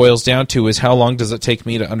really boils down to is how long does it take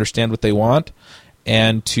me to understand what they want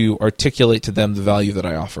and to articulate to them the value that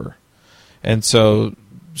I offer. And so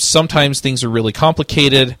sometimes things are really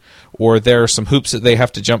complicated, or there are some hoops that they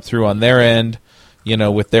have to jump through on their end,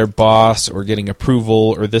 with their boss or getting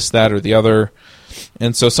approval or this, that, or the other.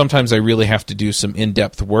 And so sometimes I really have to do some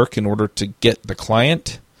in-depth work in order to get the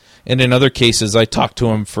client. And in other cases, I talk to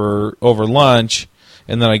them for over lunch,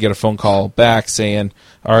 and then I get a phone call back saying,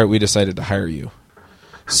 all right, we decided to hire you.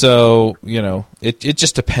 So, it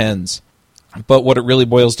just depends. But what it really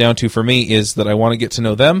boils down to for me is that I want to get to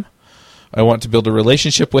know them. I want to build a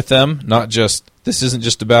relationship with them, this isn't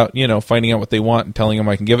just about, finding out what they want and telling them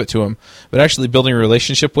I can give it to them, but actually building a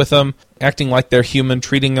relationship with them, acting like they're human,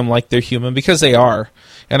 treating them like they're human, because they are.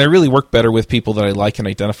 And I really work better with people that I like and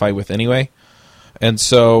identify with anyway. And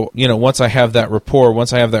so, once I have that rapport,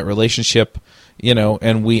 once I have that relationship,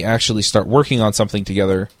 and we actually start working on something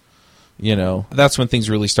together, that's when things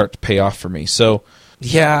really start to pay off for me. So,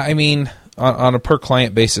 yeah, I mean, on a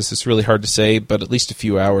per-client basis, it's really hard to say, but at least a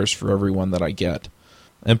few hours for everyone that I get.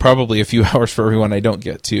 And probably a few hours for everyone I don't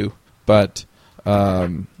get, too. But, Where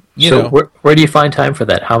do you find time for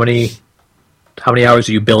that? How many hours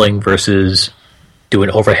are you billing versus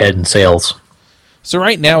doing overhead and sales? So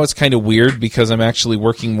right now it's kind of weird because I'm actually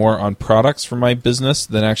working more on products for my business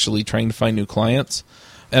than actually trying to find new clients.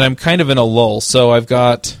 And I'm kind of in a lull. So I've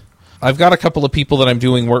got a couple of people that I'm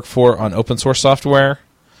doing work for on open source software.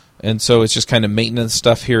 And so it's just kind of maintenance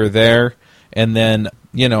stuff here or there. And then,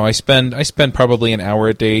 I spend probably an hour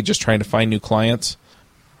a day just trying to find new clients.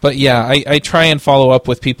 But yeah, I try and follow up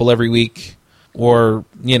with people every week, or,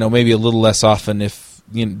 maybe a little less often if,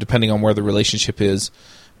 depending on where the relationship is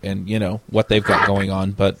and, what they've got going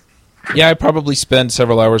on. But yeah, I probably spend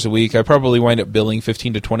several hours a week. I probably wind up billing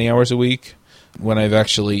 15 to 20 hours a week when I've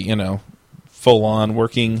actually, full on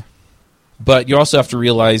working. But you also have to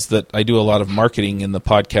realize that I do a lot of marketing in the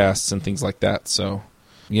podcasts and things like that. So,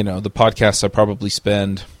 the podcasts I probably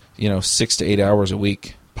spend, 6 to 8 hours a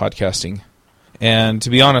week podcasting. And to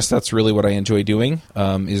be honest, that's really what I enjoy doing,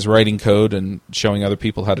 is writing code and showing other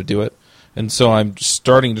people how to do it. And so I'm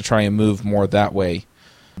starting to try and move more that way,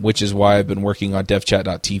 which is why I've been working on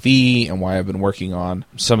devchat.tv and why I've been working on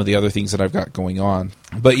some of the other things that I've got going on.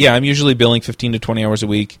 But yeah, I'm usually billing 15 to 20 hours a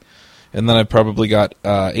week. And then I've probably got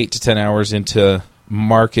 8 to 10 hours into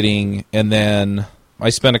marketing, and then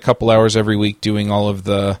I spend a couple hours every week doing all of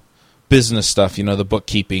the business stuff, the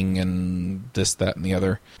bookkeeping and this, that, and the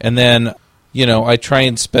other. And then, I try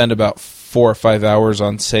and spend about 4 or 5 hours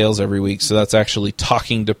on sales every week. So that's actually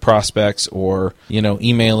talking to prospects or,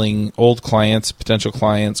 emailing old clients, potential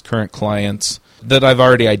clients, current clients that I've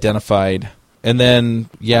already identified. And then,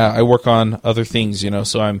 I work on other things,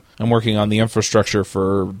 so I'm working on the infrastructure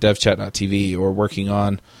for devchat.tv or working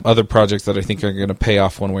on other projects that I think are going to pay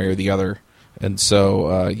off one way or the other. And so,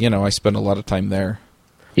 I spend a lot of time there.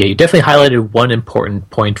 Yeah, you definitely highlighted one important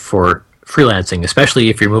point for freelancing, especially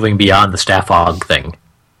if you're moving beyond the staff aug thing.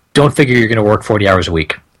 Don't figure you're going to work 40 hours a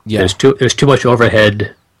week. Yeah. There's too much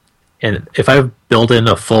overhead. And if I build in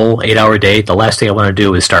a full 8-hour day, the last thing I want to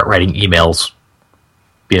do is start writing emails,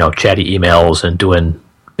 chatty emails and doing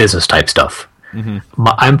business type stuff. Mm-hmm.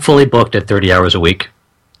 I'm fully booked at 30 hours a week.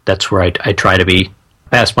 That's where I try to be.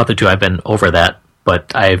 Past month or two, I've been over that,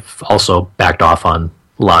 but I've also backed off on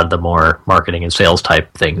a lot of the more marketing and sales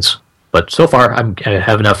type things. But so far, I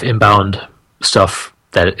have enough inbound stuff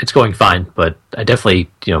that it's going fine. But I definitely,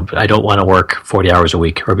 I don't want to work 40 hours a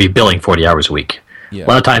week or be billing 40 hours a week. Yeah. A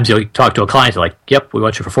lot of times you'll talk to a client, like, yep, we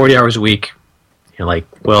want you for 40 hours a week. You're like,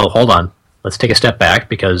 well, hold on. Let's take a step back,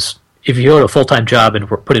 because if you go to a full-time job and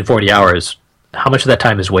put in 40 hours, how much of that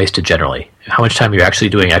time is wasted generally? How much time are you actually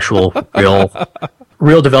doing actual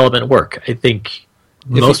real development work? I think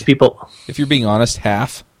most people... If you're being honest,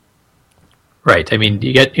 half. Right. I mean,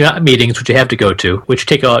 you got meetings which you have to go to, which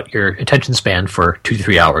take out your attention span for 2 to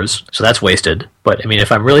 3 hours, so that's wasted. But, I mean,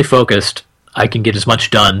 if I'm really focused, I can get as much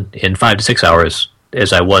done in 5 to 6 hours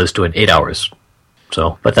as I was doing 8 hours.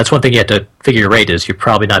 So, but that's one thing you have to figure your rate is you're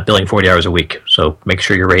probably not billing 40 hours a week. So make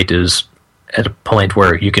sure your rate is at a point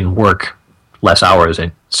where you can work less hours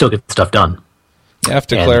and still get stuff done. You have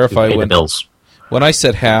to clarify when I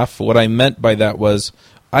said half, what I meant by that was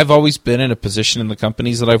I've always been in a position in the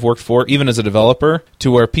companies that I've worked for, even as a developer,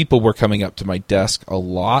 to where people were coming up to my desk a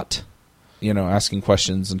lot, asking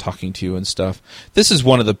questions and talking to you and stuff. This is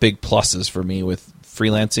one of the big pluses for me with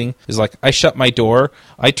freelancing, is like I shut my door,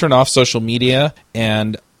 I turn off social media,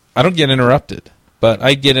 and I don't get interrupted. But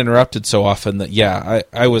I get interrupted so often that,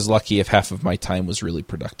 I was lucky if half of my time was really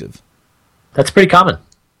productive. That's pretty common.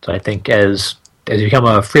 So I think as you become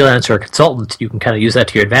a freelancer or consultant, you can kind of use that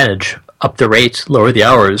to your advantage, up the rate, lower the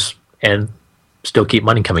hours, and still keep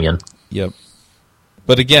money coming in. Yep.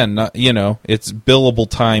 But again, it's billable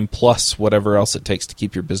time plus whatever else it takes to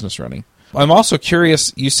keep your business running. I'm also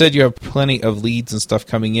curious, you said you have plenty of leads and stuff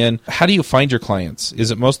coming in. How do you find your clients? Is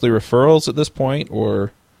it mostly referrals at this point,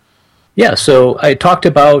 or? Yeah, so I talked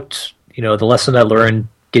about, the lesson I learned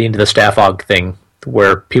getting to the staff aug thing,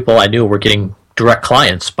 where people I knew were getting direct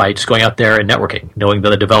clients by just going out there and networking, knowing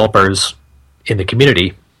the developers in the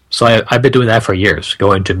community. So I've been doing that for years,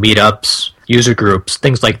 going to meetups, user groups,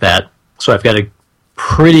 things like that. So I've got a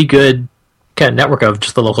pretty good kind of network of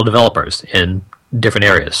just the local developers in different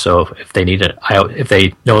areas. So if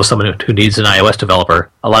they know someone who needs an iOS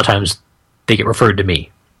developer, a lot of times they get referred to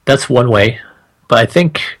me. That's one way. But I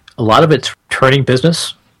think a lot of it's turning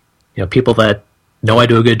business. People that know I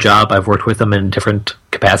do a good job, I've worked with them in different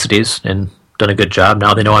capacities and done a good job.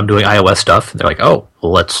 Now they know I'm doing iOS stuff. They're like, oh,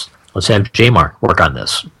 well, let's have Jaim work on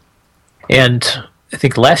this. And I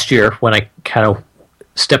think last year, when I kind of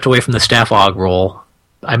stepped away from the staff aug role,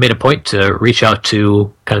 I made a point to reach out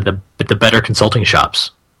to kind of the better consulting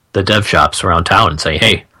shops, the dev shops around town, and say,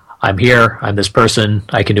 hey, I'm here, I'm this person,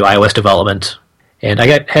 I can do iOS development. And I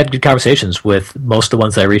had good conversations with most of the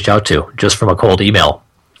ones that I reached out to, just from a cold email.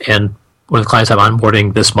 And one of the clients I'm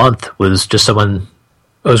onboarding this month was just someone,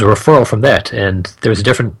 it was a referral from that. And there was a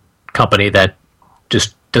different company that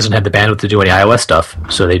just doesn't have the bandwidth to do any iOS stuff,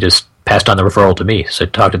 so they just passed on the referral to me. So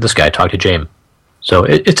talk to this guy, talk to Jaim. So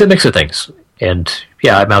it's a mix of things. And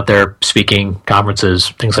I'm out there speaking, conferences,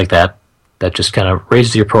 things like that, that just kind of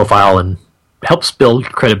raises your profile and helps build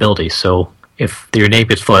credibility. So if your name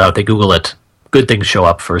gets floated out, they Google it, good things show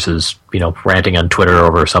up versus, ranting on Twitter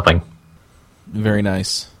over something. Very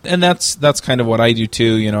nice. And that's kind of what I do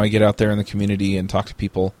too. I get out there in the community and talk to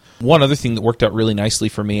people. One other thing that worked out really nicely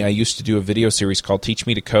for me, I used to do a video series called Teach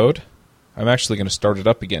Me to Code. I'm actually going to start it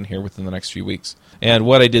up again here within the next few weeks. And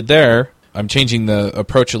what I did there, I'm changing the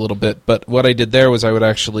approach a little bit, but what I did there was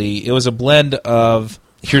it was a blend of,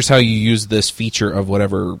 here's how you use this feature of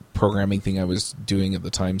whatever programming thing I was doing at the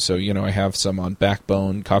time. So, I have some on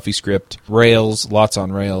Backbone, CoffeeScript, Rails, lots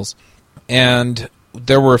on Rails. And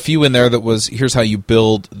there were a few in there that was, here's how you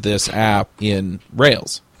build this app in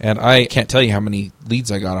Rails. And I can't tell you how many leads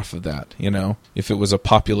I got off of that, if it was a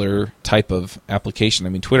popular type of application. I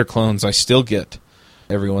mean, Twitter clones I still get,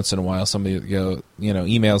 every once in a while somebody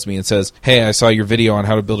emails me and says, hey, I saw your video on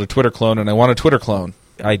how to build a Twitter clone and I want a Twitter clone.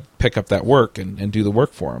 I pick up that work and do the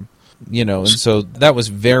work for them. And so that was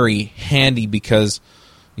very handy because,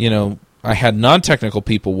 I had non-technical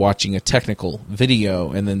people watching a technical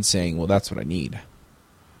video and then saying, well, that's what I need.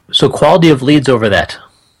 So quality of leads over that,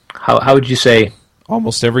 how would you say?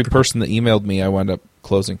 Almost every person that emailed me, I wound up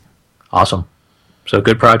closing. Awesome. So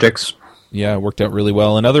good projects. Yeah, it worked out really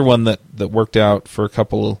well. Another one that worked out for a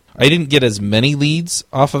couple, I didn't get as many leads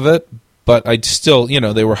off of it, but I still,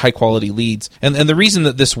 they were high-quality leads. And the reason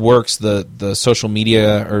that this works, the social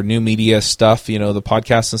media or new media stuff, the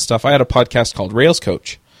podcasts and stuff, I had a podcast called Rails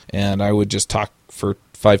Coach, and I would just talk for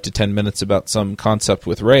 5 to 10 minutes about some concept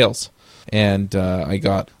with Rails. And I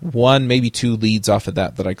got 1, maybe 2 leads off of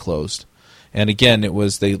that I closed. And again, it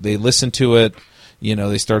was they listened to it,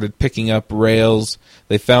 they started picking up Rails,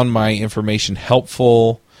 they found my information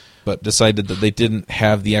helpful, but decided that they didn't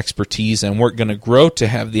have the expertise and weren't going to grow to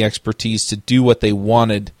have the expertise to do what they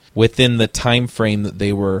wanted within the time frame that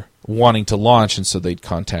they were wanting to launch, and so they'd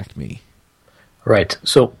contact me. Right.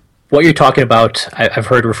 So what you're talking about, I've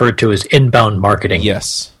heard referred to as inbound marketing.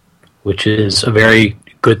 Yes. Which is a very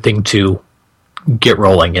good thing to get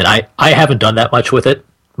rolling. And I haven't done that much with it.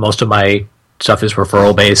 Most of my stuff is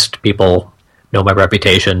referral-based. People know my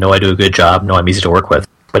reputation, know I do a good job, know I'm easy to work with.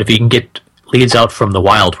 But if you can get leads out from the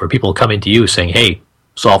wild where people come into you saying, hey,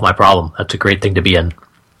 solve my problem, that's a great thing to be in.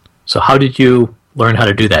 So how did you learn how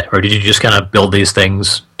to do that? Or did you just kind of build these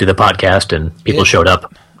things, do the podcast, and people showed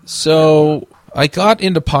up? So I got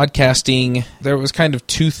into podcasting. There was kind of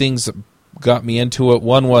 2 things that got me into it.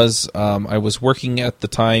 One was I was working at the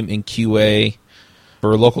time in QA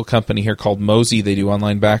for a local company here called Mosey. They do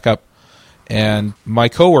online backup. And my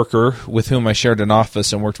coworker, with whom I shared an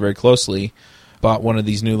office and worked very closely, bought one of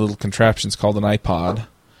these new little contraptions called an iPod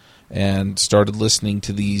and started listening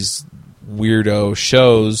to these weirdo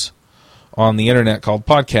shows on the internet called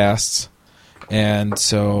podcasts. And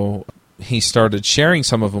so he started sharing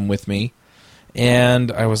some of them with me.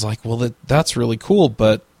 And I was like, well, that's really cool,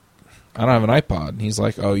 but I don't have an iPod. And he's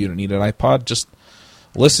like, oh, you don't need an iPod? Just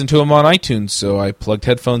listen to them on iTunes. So I plugged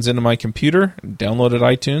headphones into my computer, downloaded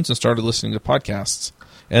iTunes, and started listening to podcasts.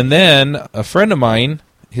 And then a friend of mine,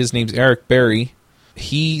 his name's Eric Berry,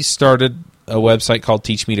 he started a website called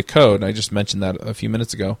Teach Me to Code. I just mentioned that a few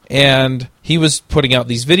minutes ago. And he was putting out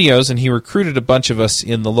these videos, and he recruited a bunch of us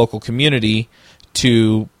in the local community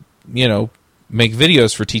to, make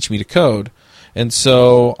videos for Teach Me to Code. And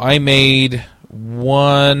so I made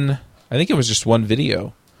I think it was just one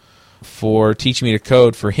video for Teach Me to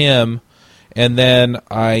Code for him. And then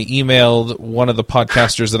I emailed one of the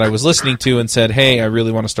podcasters that I was listening to and said, hey, I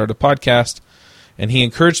really want to start a podcast. And he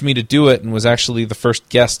encouraged me to do it and was actually the first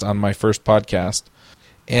guest on my first podcast.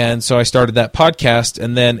 And so I started that podcast.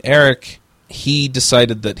 And then Eric, he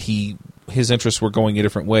decided that his interests were going a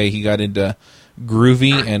different way. He got into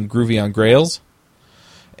Groovy and Groovy on Grails.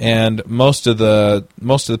 And most of the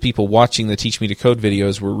people watching the Teach Me to Code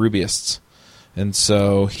videos were Rubyists. And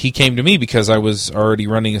so he came to me because I was already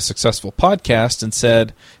running a successful podcast and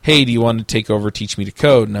said, hey, do you want to take over Teach Me to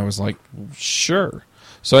Code? And I was like, sure.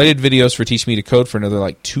 So I did videos for Teach Me to Code for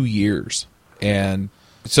another 2 years. And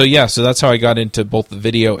so that's how I got into both the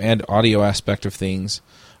video and audio aspect of things.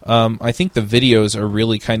 I think the videos are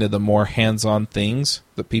really kind of the more hands-on things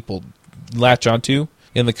that people latch onto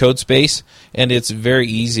in the code space. And it's very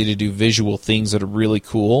easy to do visual things that are really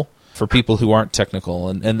cool for people who aren't technical,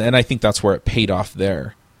 and I think that's where it paid off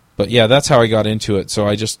there. But yeah, that's how I got into it. So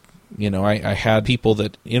I just, I had people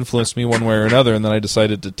that influenced me one way or another, and then I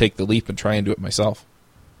decided to take the leap and try and do it myself.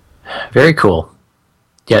 Very cool.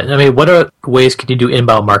 Yeah, I mean, what other ways can you do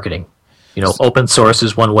inbound marketing? Open source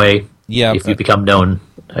is one way. Yeah, if you become known.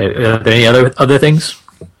 Are there any other things?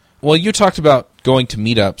 Well, you talked about going to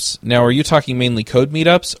meetups. Now, are you talking mainly code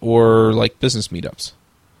meetups or business meetups?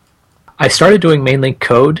 I started doing mainly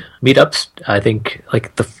code meetups. I think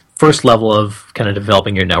the first level of kind of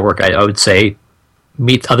developing your network, I would say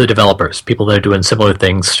meet other developers, people that are doing similar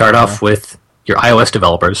things. Start off with your iOS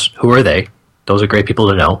developers. Who are they? Those are great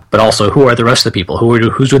people to know. But also, who are the rest of the people?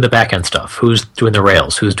 Who's doing the back-end stuff? Who's doing the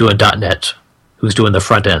Rails? Who's doing .NET? Who's doing the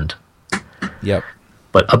front end? Yep.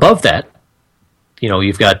 But above that,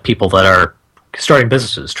 you've got people that are starting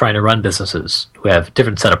businesses, trying to run businesses, who have a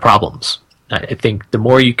different set of problems. I think the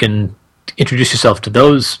more you can introduce yourself to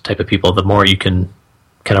those type of people, the more you can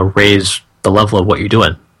kind of raise the level of what you're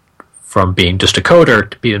doing from being just a coder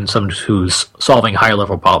to being someone who's solving higher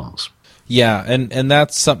level problems. Yeah, and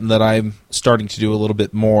that's something that I'm starting to do a little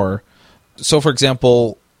bit more. So, for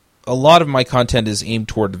example, a lot of my content is aimed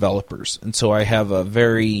toward developers, and so I have a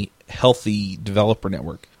very healthy developer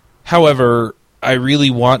network. However, I really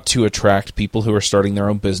want to attract people who are starting their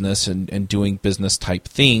own business and doing business type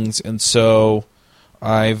things. And so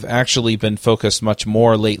I've actually been focused much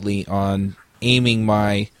more lately on aiming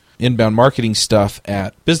my inbound marketing stuff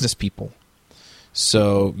at business people.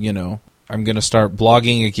 So, I'm going to start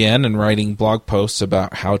blogging again and writing blog posts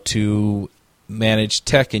about how to manage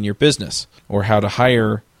tech in your business, or how to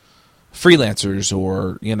hire freelancers,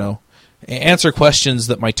 or, answer questions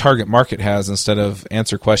that my target market has instead of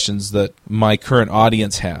answer questions that my current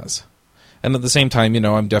audience has. And at the same time,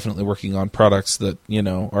 I'm definitely working on products that,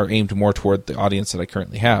 are aimed more toward the audience that I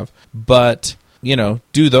currently have. But,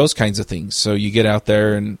 do those kinds of things. So you get out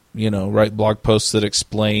there and, write blog posts that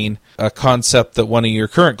explain a concept that one of your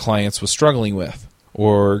current clients was struggling with.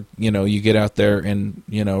 Or, you get out there and,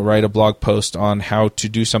 write a blog post on how to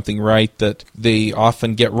do something right that they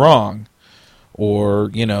often get wrong. Or,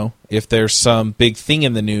 if there's some big thing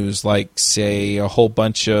in the news, like, say, a whole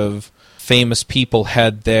bunch of famous people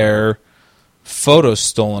had their photos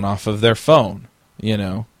stolen off of their phone,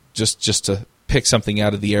 just to pick something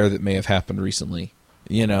out of the air that may have happened recently,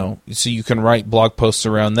 so you can write blog posts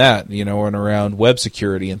around that, and around web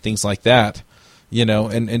security and things like that,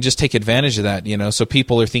 and just take advantage of that, so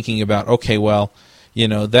people are thinking about, okay, well,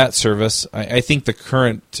 that service, I think the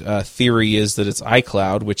current theory is that it's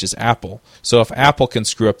iCloud, which is Apple. So if Apple can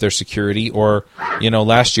screw up their security, or,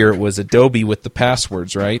 last year it was Adobe with the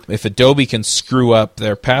passwords, right? If Adobe can screw up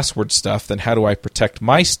their password stuff, then how do I protect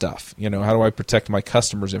my stuff? How do I protect my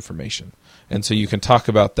customers' information? And so you can talk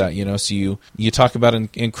about that, so you talk about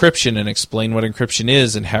encryption and explain what encryption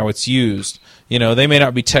is and how it's used. They may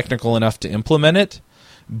not be technical enough to implement it,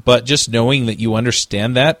 but just knowing that you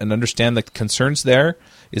understand that and understand the concerns there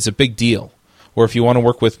is a big deal. Or if you want to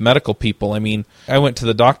work with medical people, I went to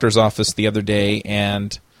the doctor's office the other day,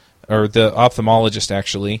 or the ophthalmologist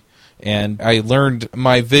actually, and I learned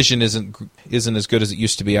my vision isn't as good as it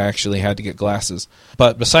used to be. I actually had to get glasses.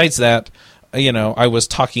 But besides that, I was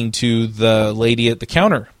talking to the lady at the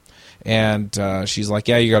counter, and she's like,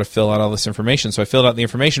 yeah, you got to fill out all this information. So I filled out the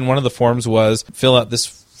information. One of the forms was fill out this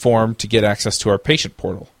form to get access to our patient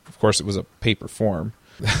portal. Of course, it was a paper form.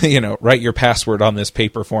 Write your password on this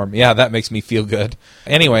paper form. Yeah, that makes me feel good.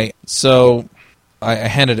 Anyway, so I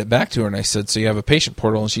handed it back to her, and I said, so you have a patient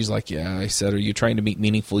portal? And she's like, yeah. I said, are you trying to meet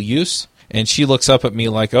meaningful use? And she looks up at me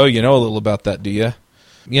like, oh, you know a little about that, do you?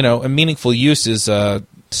 A meaningful use is a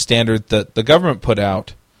standard that the government put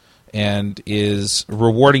out and is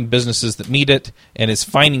rewarding businesses that meet it and is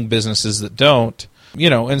fining businesses that don't.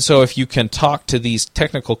 And so if you can talk to these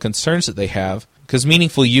technical concerns that they have, because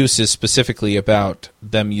meaningful use is specifically about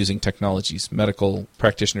them using technologies, medical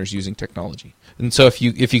practitioners using technology. And so if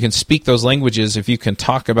you can speak those languages, if you can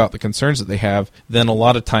talk about the concerns that they have, then a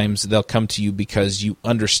lot of times they'll come to you because you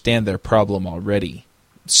understand their problem already.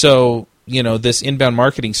 So, this inbound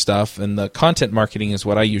marketing stuff, and the content marketing is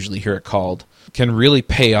what I usually hear it called, can really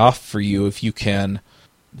pay off for you if you can.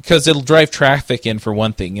 Because it'll drive traffic in, for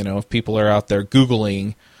one thing. If people are out there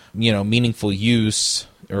Googling, meaningful use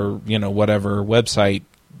or, whatever, website,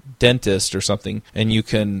 dentist or something, and you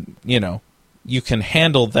can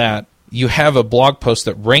handle that. You have a blog post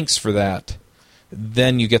that ranks for that,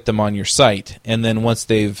 then you get them on your site. And then once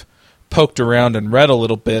they've poked around and read a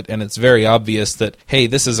little bit, and it's very obvious that, hey,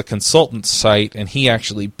 this is a consultant site, and he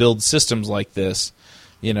actually builds systems like this,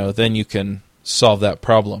 then you can solve that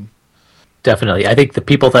problem. Definitely. I think the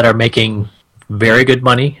people that are making very good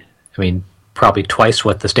money, probably twice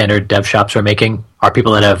what the standard dev shops are making, are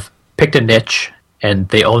people that have picked a niche and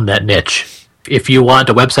they own that niche. If you want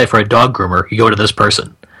a website for a dog groomer, you go to this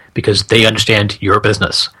person because they understand your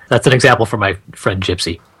business. That's an example from my friend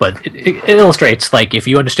Gypsy. But it illustrates, like, if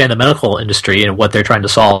you understand the medical industry and what they're trying to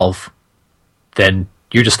solve, then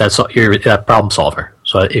you're just you're that problem solver.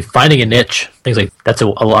 So if finding a niche, things like that's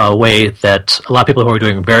a way that a lot of people who are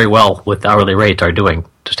doing very well with hourly rate are doing.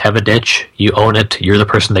 Just have a niche, you own it, you're the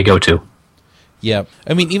person they go to. Yeah.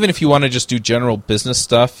 Even if you want to just do general business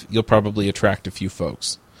stuff, you'll probably attract a few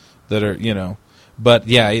folks that are, but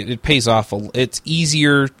yeah, it pays off. It's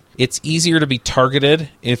easier to be targeted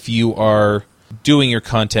if you are doing your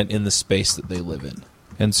content in the space that they live in.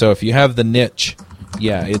 And so if you have the niche,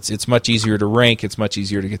 yeah, it's much easier to rank. It's much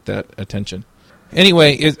easier to get that attention.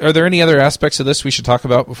 Anyway, are there any other aspects of this we should talk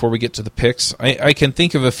about before we get to the picks? I can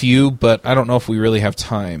think of a few, but I don't know if we really have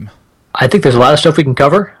time. I think there's a lot of stuff we can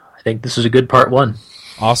cover. I think this is a good part one.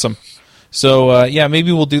 Awesome. So,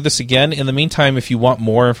 maybe we'll do this again. In the meantime, if you want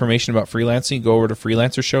more information about freelancing, go over to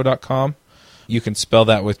freelancershow.com. You can spell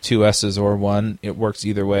that with 2 S's or 1. It works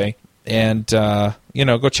either way. And,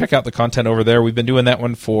 go check out the content over there. We've been doing that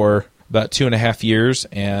one for about 2.5 years,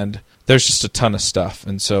 and there's just a ton of stuff.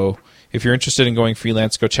 And so if you're interested in going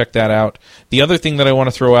freelance, go check that out. The other thing that I want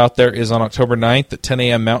to throw out there is on October 9th at 10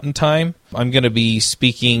 a.m. Mountain Time, I'm going to be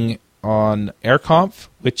speaking on AirConf,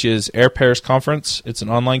 which is Air Paris Conference. It's an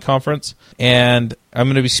online conference. And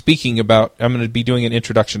I'm going to be doing an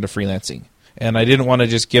introduction to freelancing. And I didn't want to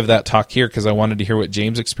just give that talk here because I wanted to hear what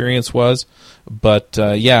James' experience was. But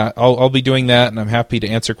I'll be doing that, and I'm happy to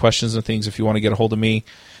answer questions and things if you want to get a hold of me.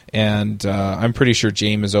 And I'm pretty sure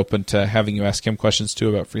James is open to having you ask him questions too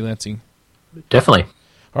about freelancing. Definitely.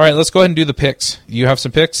 All right, let's go ahead and do the picks. You have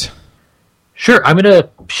some picks? Sure. I'm going to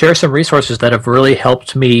share some resources that have really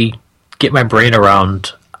helped me get my brain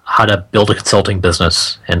around how to build a consulting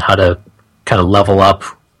business and how to kind of level up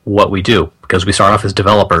what we do, because we start off as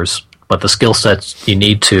developers, but the skill sets you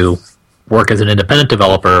need to work as an independent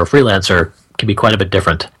developer or freelancer can be quite a bit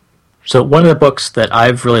different. So one of the books that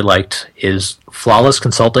I've really liked is Flawless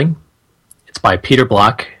Consulting. It's by Peter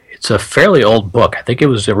Block. It's a fairly old book. I think it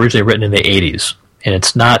was originally written in the 80s, and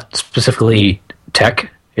it's not specifically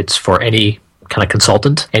tech. It's for any kind of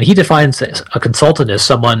consultant. And he defines a consultant as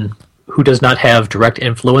someone who does not have direct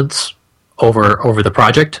influence over the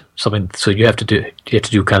project. So you have to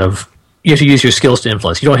use your skills to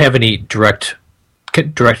influence. You don't have any direct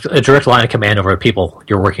line of command over people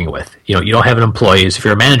you're working with. You don't have employees. If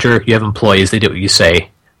you're a manager, you have employees. They do what you say.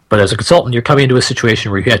 But as a consultant, you're coming into a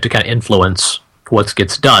situation where you have to kind of influence what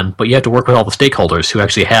gets done, but you have to work with all the stakeholders who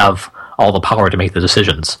actually have all the power to make the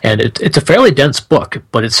decisions. And it's a fairly dense book,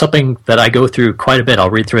 but it's something that I go through quite a bit.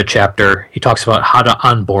 I'll read through a chapter. He talks about how to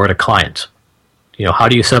onboard a client. How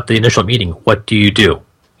do you set up the initial meeting? What do? You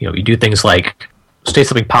do things like say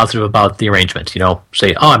something positive about the arrangement. Say,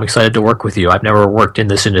 oh, I'm excited to work with you. I've never worked in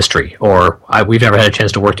this industry, or we've never had a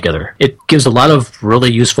chance to work together. It gives a lot of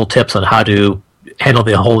really useful tips on how to handle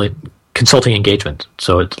the whole consulting engagement.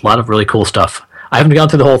 So it's a lot of really cool stuff. I haven't gone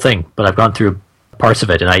through the whole thing, but I've gone through parts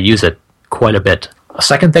of it, and I use it quite a bit. A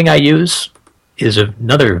second thing I use is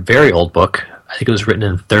another very old book. I think it was written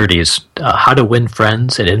in the 30s, How to Win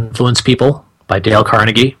Friends and Influence People by Dale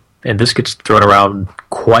Carnegie. And this gets thrown around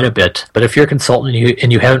quite a bit. But if you're a consultant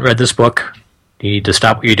and you haven't read this book, you need to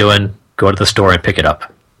stop what you're doing, go to the store and pick it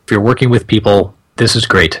up. If you're working with people, this is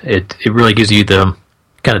great. It really gives you the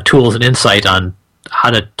kind of tools and insight on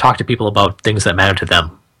how to talk to people about things that matter to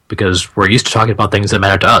them. Because we're used to talking about things that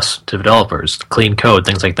matter to us, to developers, clean code,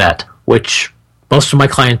 things like that, which most of my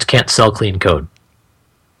clients can't sell clean code,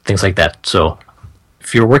 things like that. So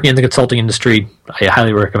if you're working in the consulting industry, I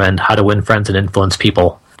highly recommend How to Win Friends and Influence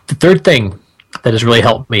People. The third thing that has really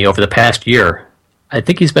helped me over the past year, I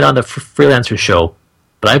think he's been on the Freelancer show,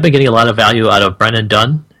 but I've been getting a lot of value out of Brennan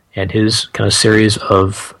Dunn and his kind of series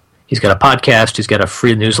of, he's got a podcast, he's got a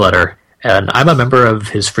free newsletter, and I'm a member of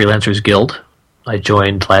his Freelancers Guild. I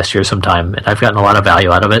joined last year sometime, and I've gotten a lot of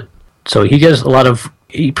value out of it. So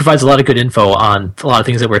he provides a lot of good info on a lot of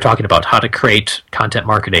things that we're talking about, how to create content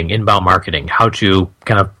marketing, inbound marketing, how to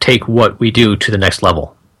kind of take what we do to the next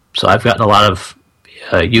level. So I've gotten a lot of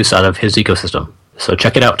use out of his ecosystem. So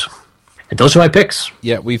check it out. And those are my picks.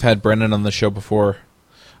 Yeah, we've had Brennan on the show before.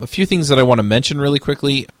 A few things that I want to mention really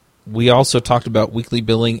quickly. We also talked about weekly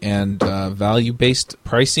billing and value-based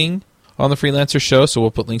pricing on the Freelancer show, so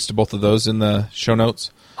we'll put links to both of those in the show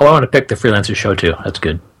notes. Oh, I want to pick the Freelancer show too. That's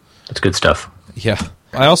good. That's good stuff. Yeah.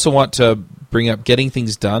 I also want to bring up Getting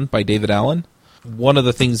Things Done by David Allen. One of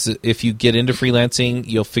the things that if you get into freelancing,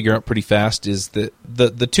 you'll figure out pretty fast is that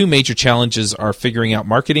the two major challenges are figuring out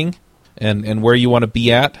marketing and where you want to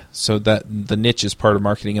be at, so that the niche is part of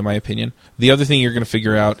marketing, in my opinion. The other thing you're going to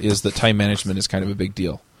figure out is that time management is kind of a big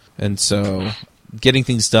deal. And so Getting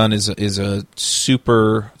Things Done is a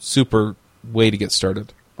super, super way to get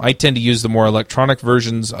started. I tend to use the more electronic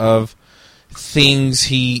versions of things.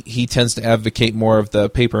 He tends to advocate more of the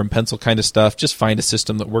paper and pencil kind of stuff. Just find a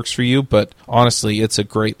system that works for you, but honestly, it's a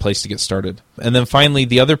great place to get started. And then finally,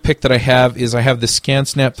 the other pick that I have is I have the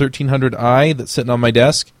ScanSnap 1300i that's sitting on my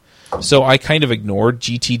desk. So I kind of ignored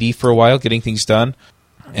GTD for a while, Getting Things Done.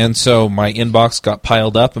 And so my inbox got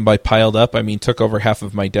piled up, and by piled up, I mean took over half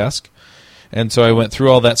of my desk. And so I went through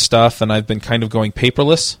all that stuff, and I've been kind of going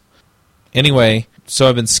paperless. Anyway, so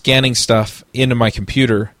I've been scanning stuff into my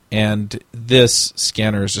computer, and this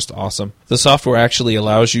scanner is just awesome. The software actually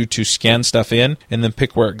allows you to scan stuff in and then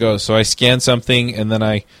pick where it goes. So I scan something, and then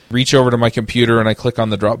I reach over to my computer, and I click on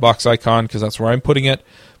the Dropbox icon because that's where I'm putting it.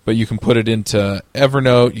 But you can put it into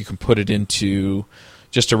Evernote. You can put it into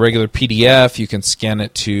just a regular PDF. You can scan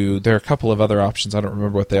it to, there are a couple of other options. I don't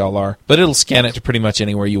remember what they all are. But it'll scan it to pretty much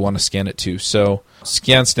anywhere you want to scan it to. So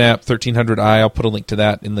ScanSnap 1300i, I'll put a link to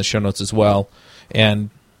that in the show notes as well. And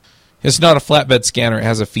It's not a flatbed scanner. It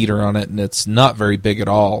has a feeder on it, and it's not very big at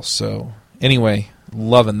all. So anyway,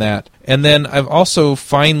 loving that. And then I've also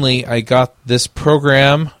I got this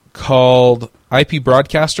program called IP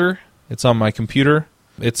Broadcaster. It's on my computer.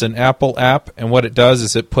 It's an Apple app, and what it does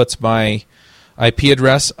is it puts my IP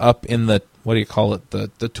address up in the,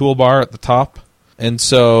 the toolbar at the top. And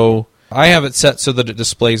so I have it set so that it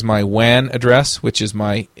displays my WAN address, which is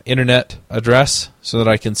my internet address, so that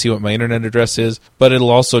I can see what my internet address is. But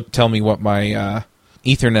it'll also tell me what my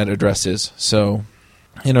Ethernet address is. So,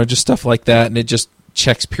 just stuff like that. And it just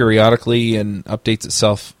checks periodically and updates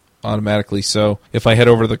itself automatically. So if I head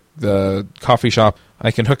over to the coffee shop,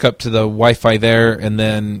 I can hook up to the Wi-Fi there, and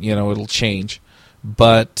then, it'll change.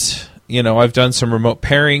 But, I've done some remote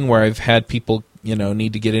pairing where I've had people,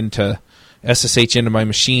 need to get into SSH into my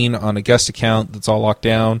machine on a guest account that's all locked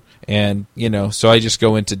down, and so I just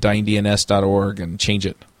go into dinedns.org and change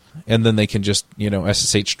it, and then they can just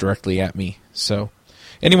SSH directly at me. So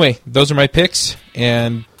anyway, those are my picks,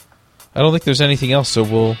 and I don't think there's anything else, so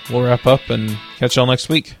we'll wrap up and catch y'all next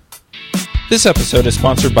week. This episode is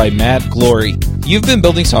sponsored by Mad Glory. You've been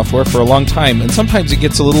building software for a long time, and sometimes it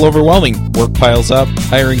gets a little overwhelming. Work piles up,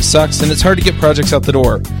 hiring sucks, and it's hard to get projects out the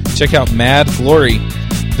door. Check out Mad Glory.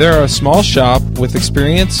 They're a small shop with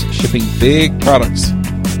experience shipping big products.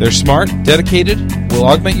 They're smart, dedicated, will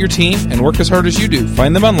augment your team, and work as hard as you do.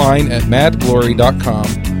 Find them online at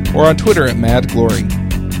madglory.com or on Twitter at madglory.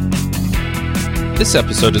 This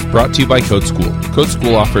episode is brought to you by Code School. Code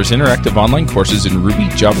School offers interactive online courses in Ruby,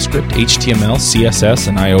 JavaScript, HTML, CSS,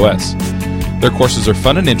 and iOS. Their courses are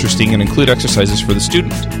fun and interesting and include exercises for the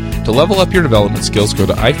student. To level up your development skills, go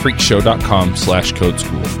to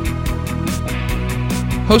iPhreakshow.com/codeschool.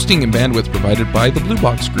 Hosting and bandwidth provided by the Blue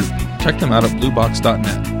Box Group. Check them out at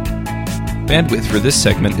bluebox.net. Bandwidth for this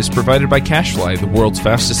segment is provided by CacheFly, the world's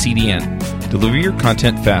fastest CDN. Deliver your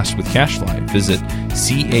content fast with CacheFly. Visit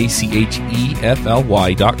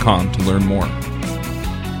CacheFly.com to learn more.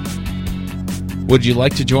 Would you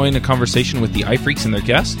like to join a conversation with the iPhreaks and their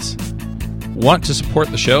guests? Want to support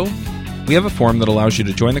the show? We have a forum that allows you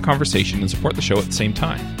to join the conversation and support the show at the same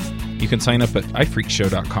time. You can sign up at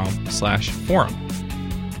iPhreakshow.com/forum.